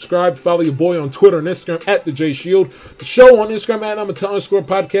to subscribe. Follow your boy on Twitter and Instagram at the J Shield. The show on Instagram at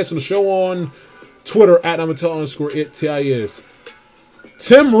Amatelica_podcast, and the show on Twitter at Amatelica_it_TIS.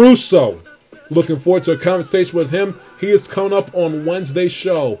 Tim Russo, looking forward to a conversation with him. He is coming up on Wednesday's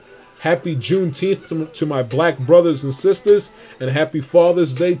show. Happy Juneteenth to my black brothers and sisters, and happy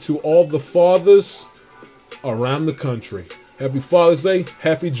Father's Day to all the fathers around the country. Happy Father's Day,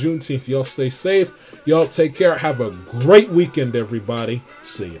 happy Juneteenth. Y'all stay safe. Y'all take care. Have a great weekend, everybody.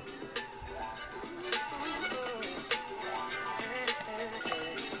 See ya.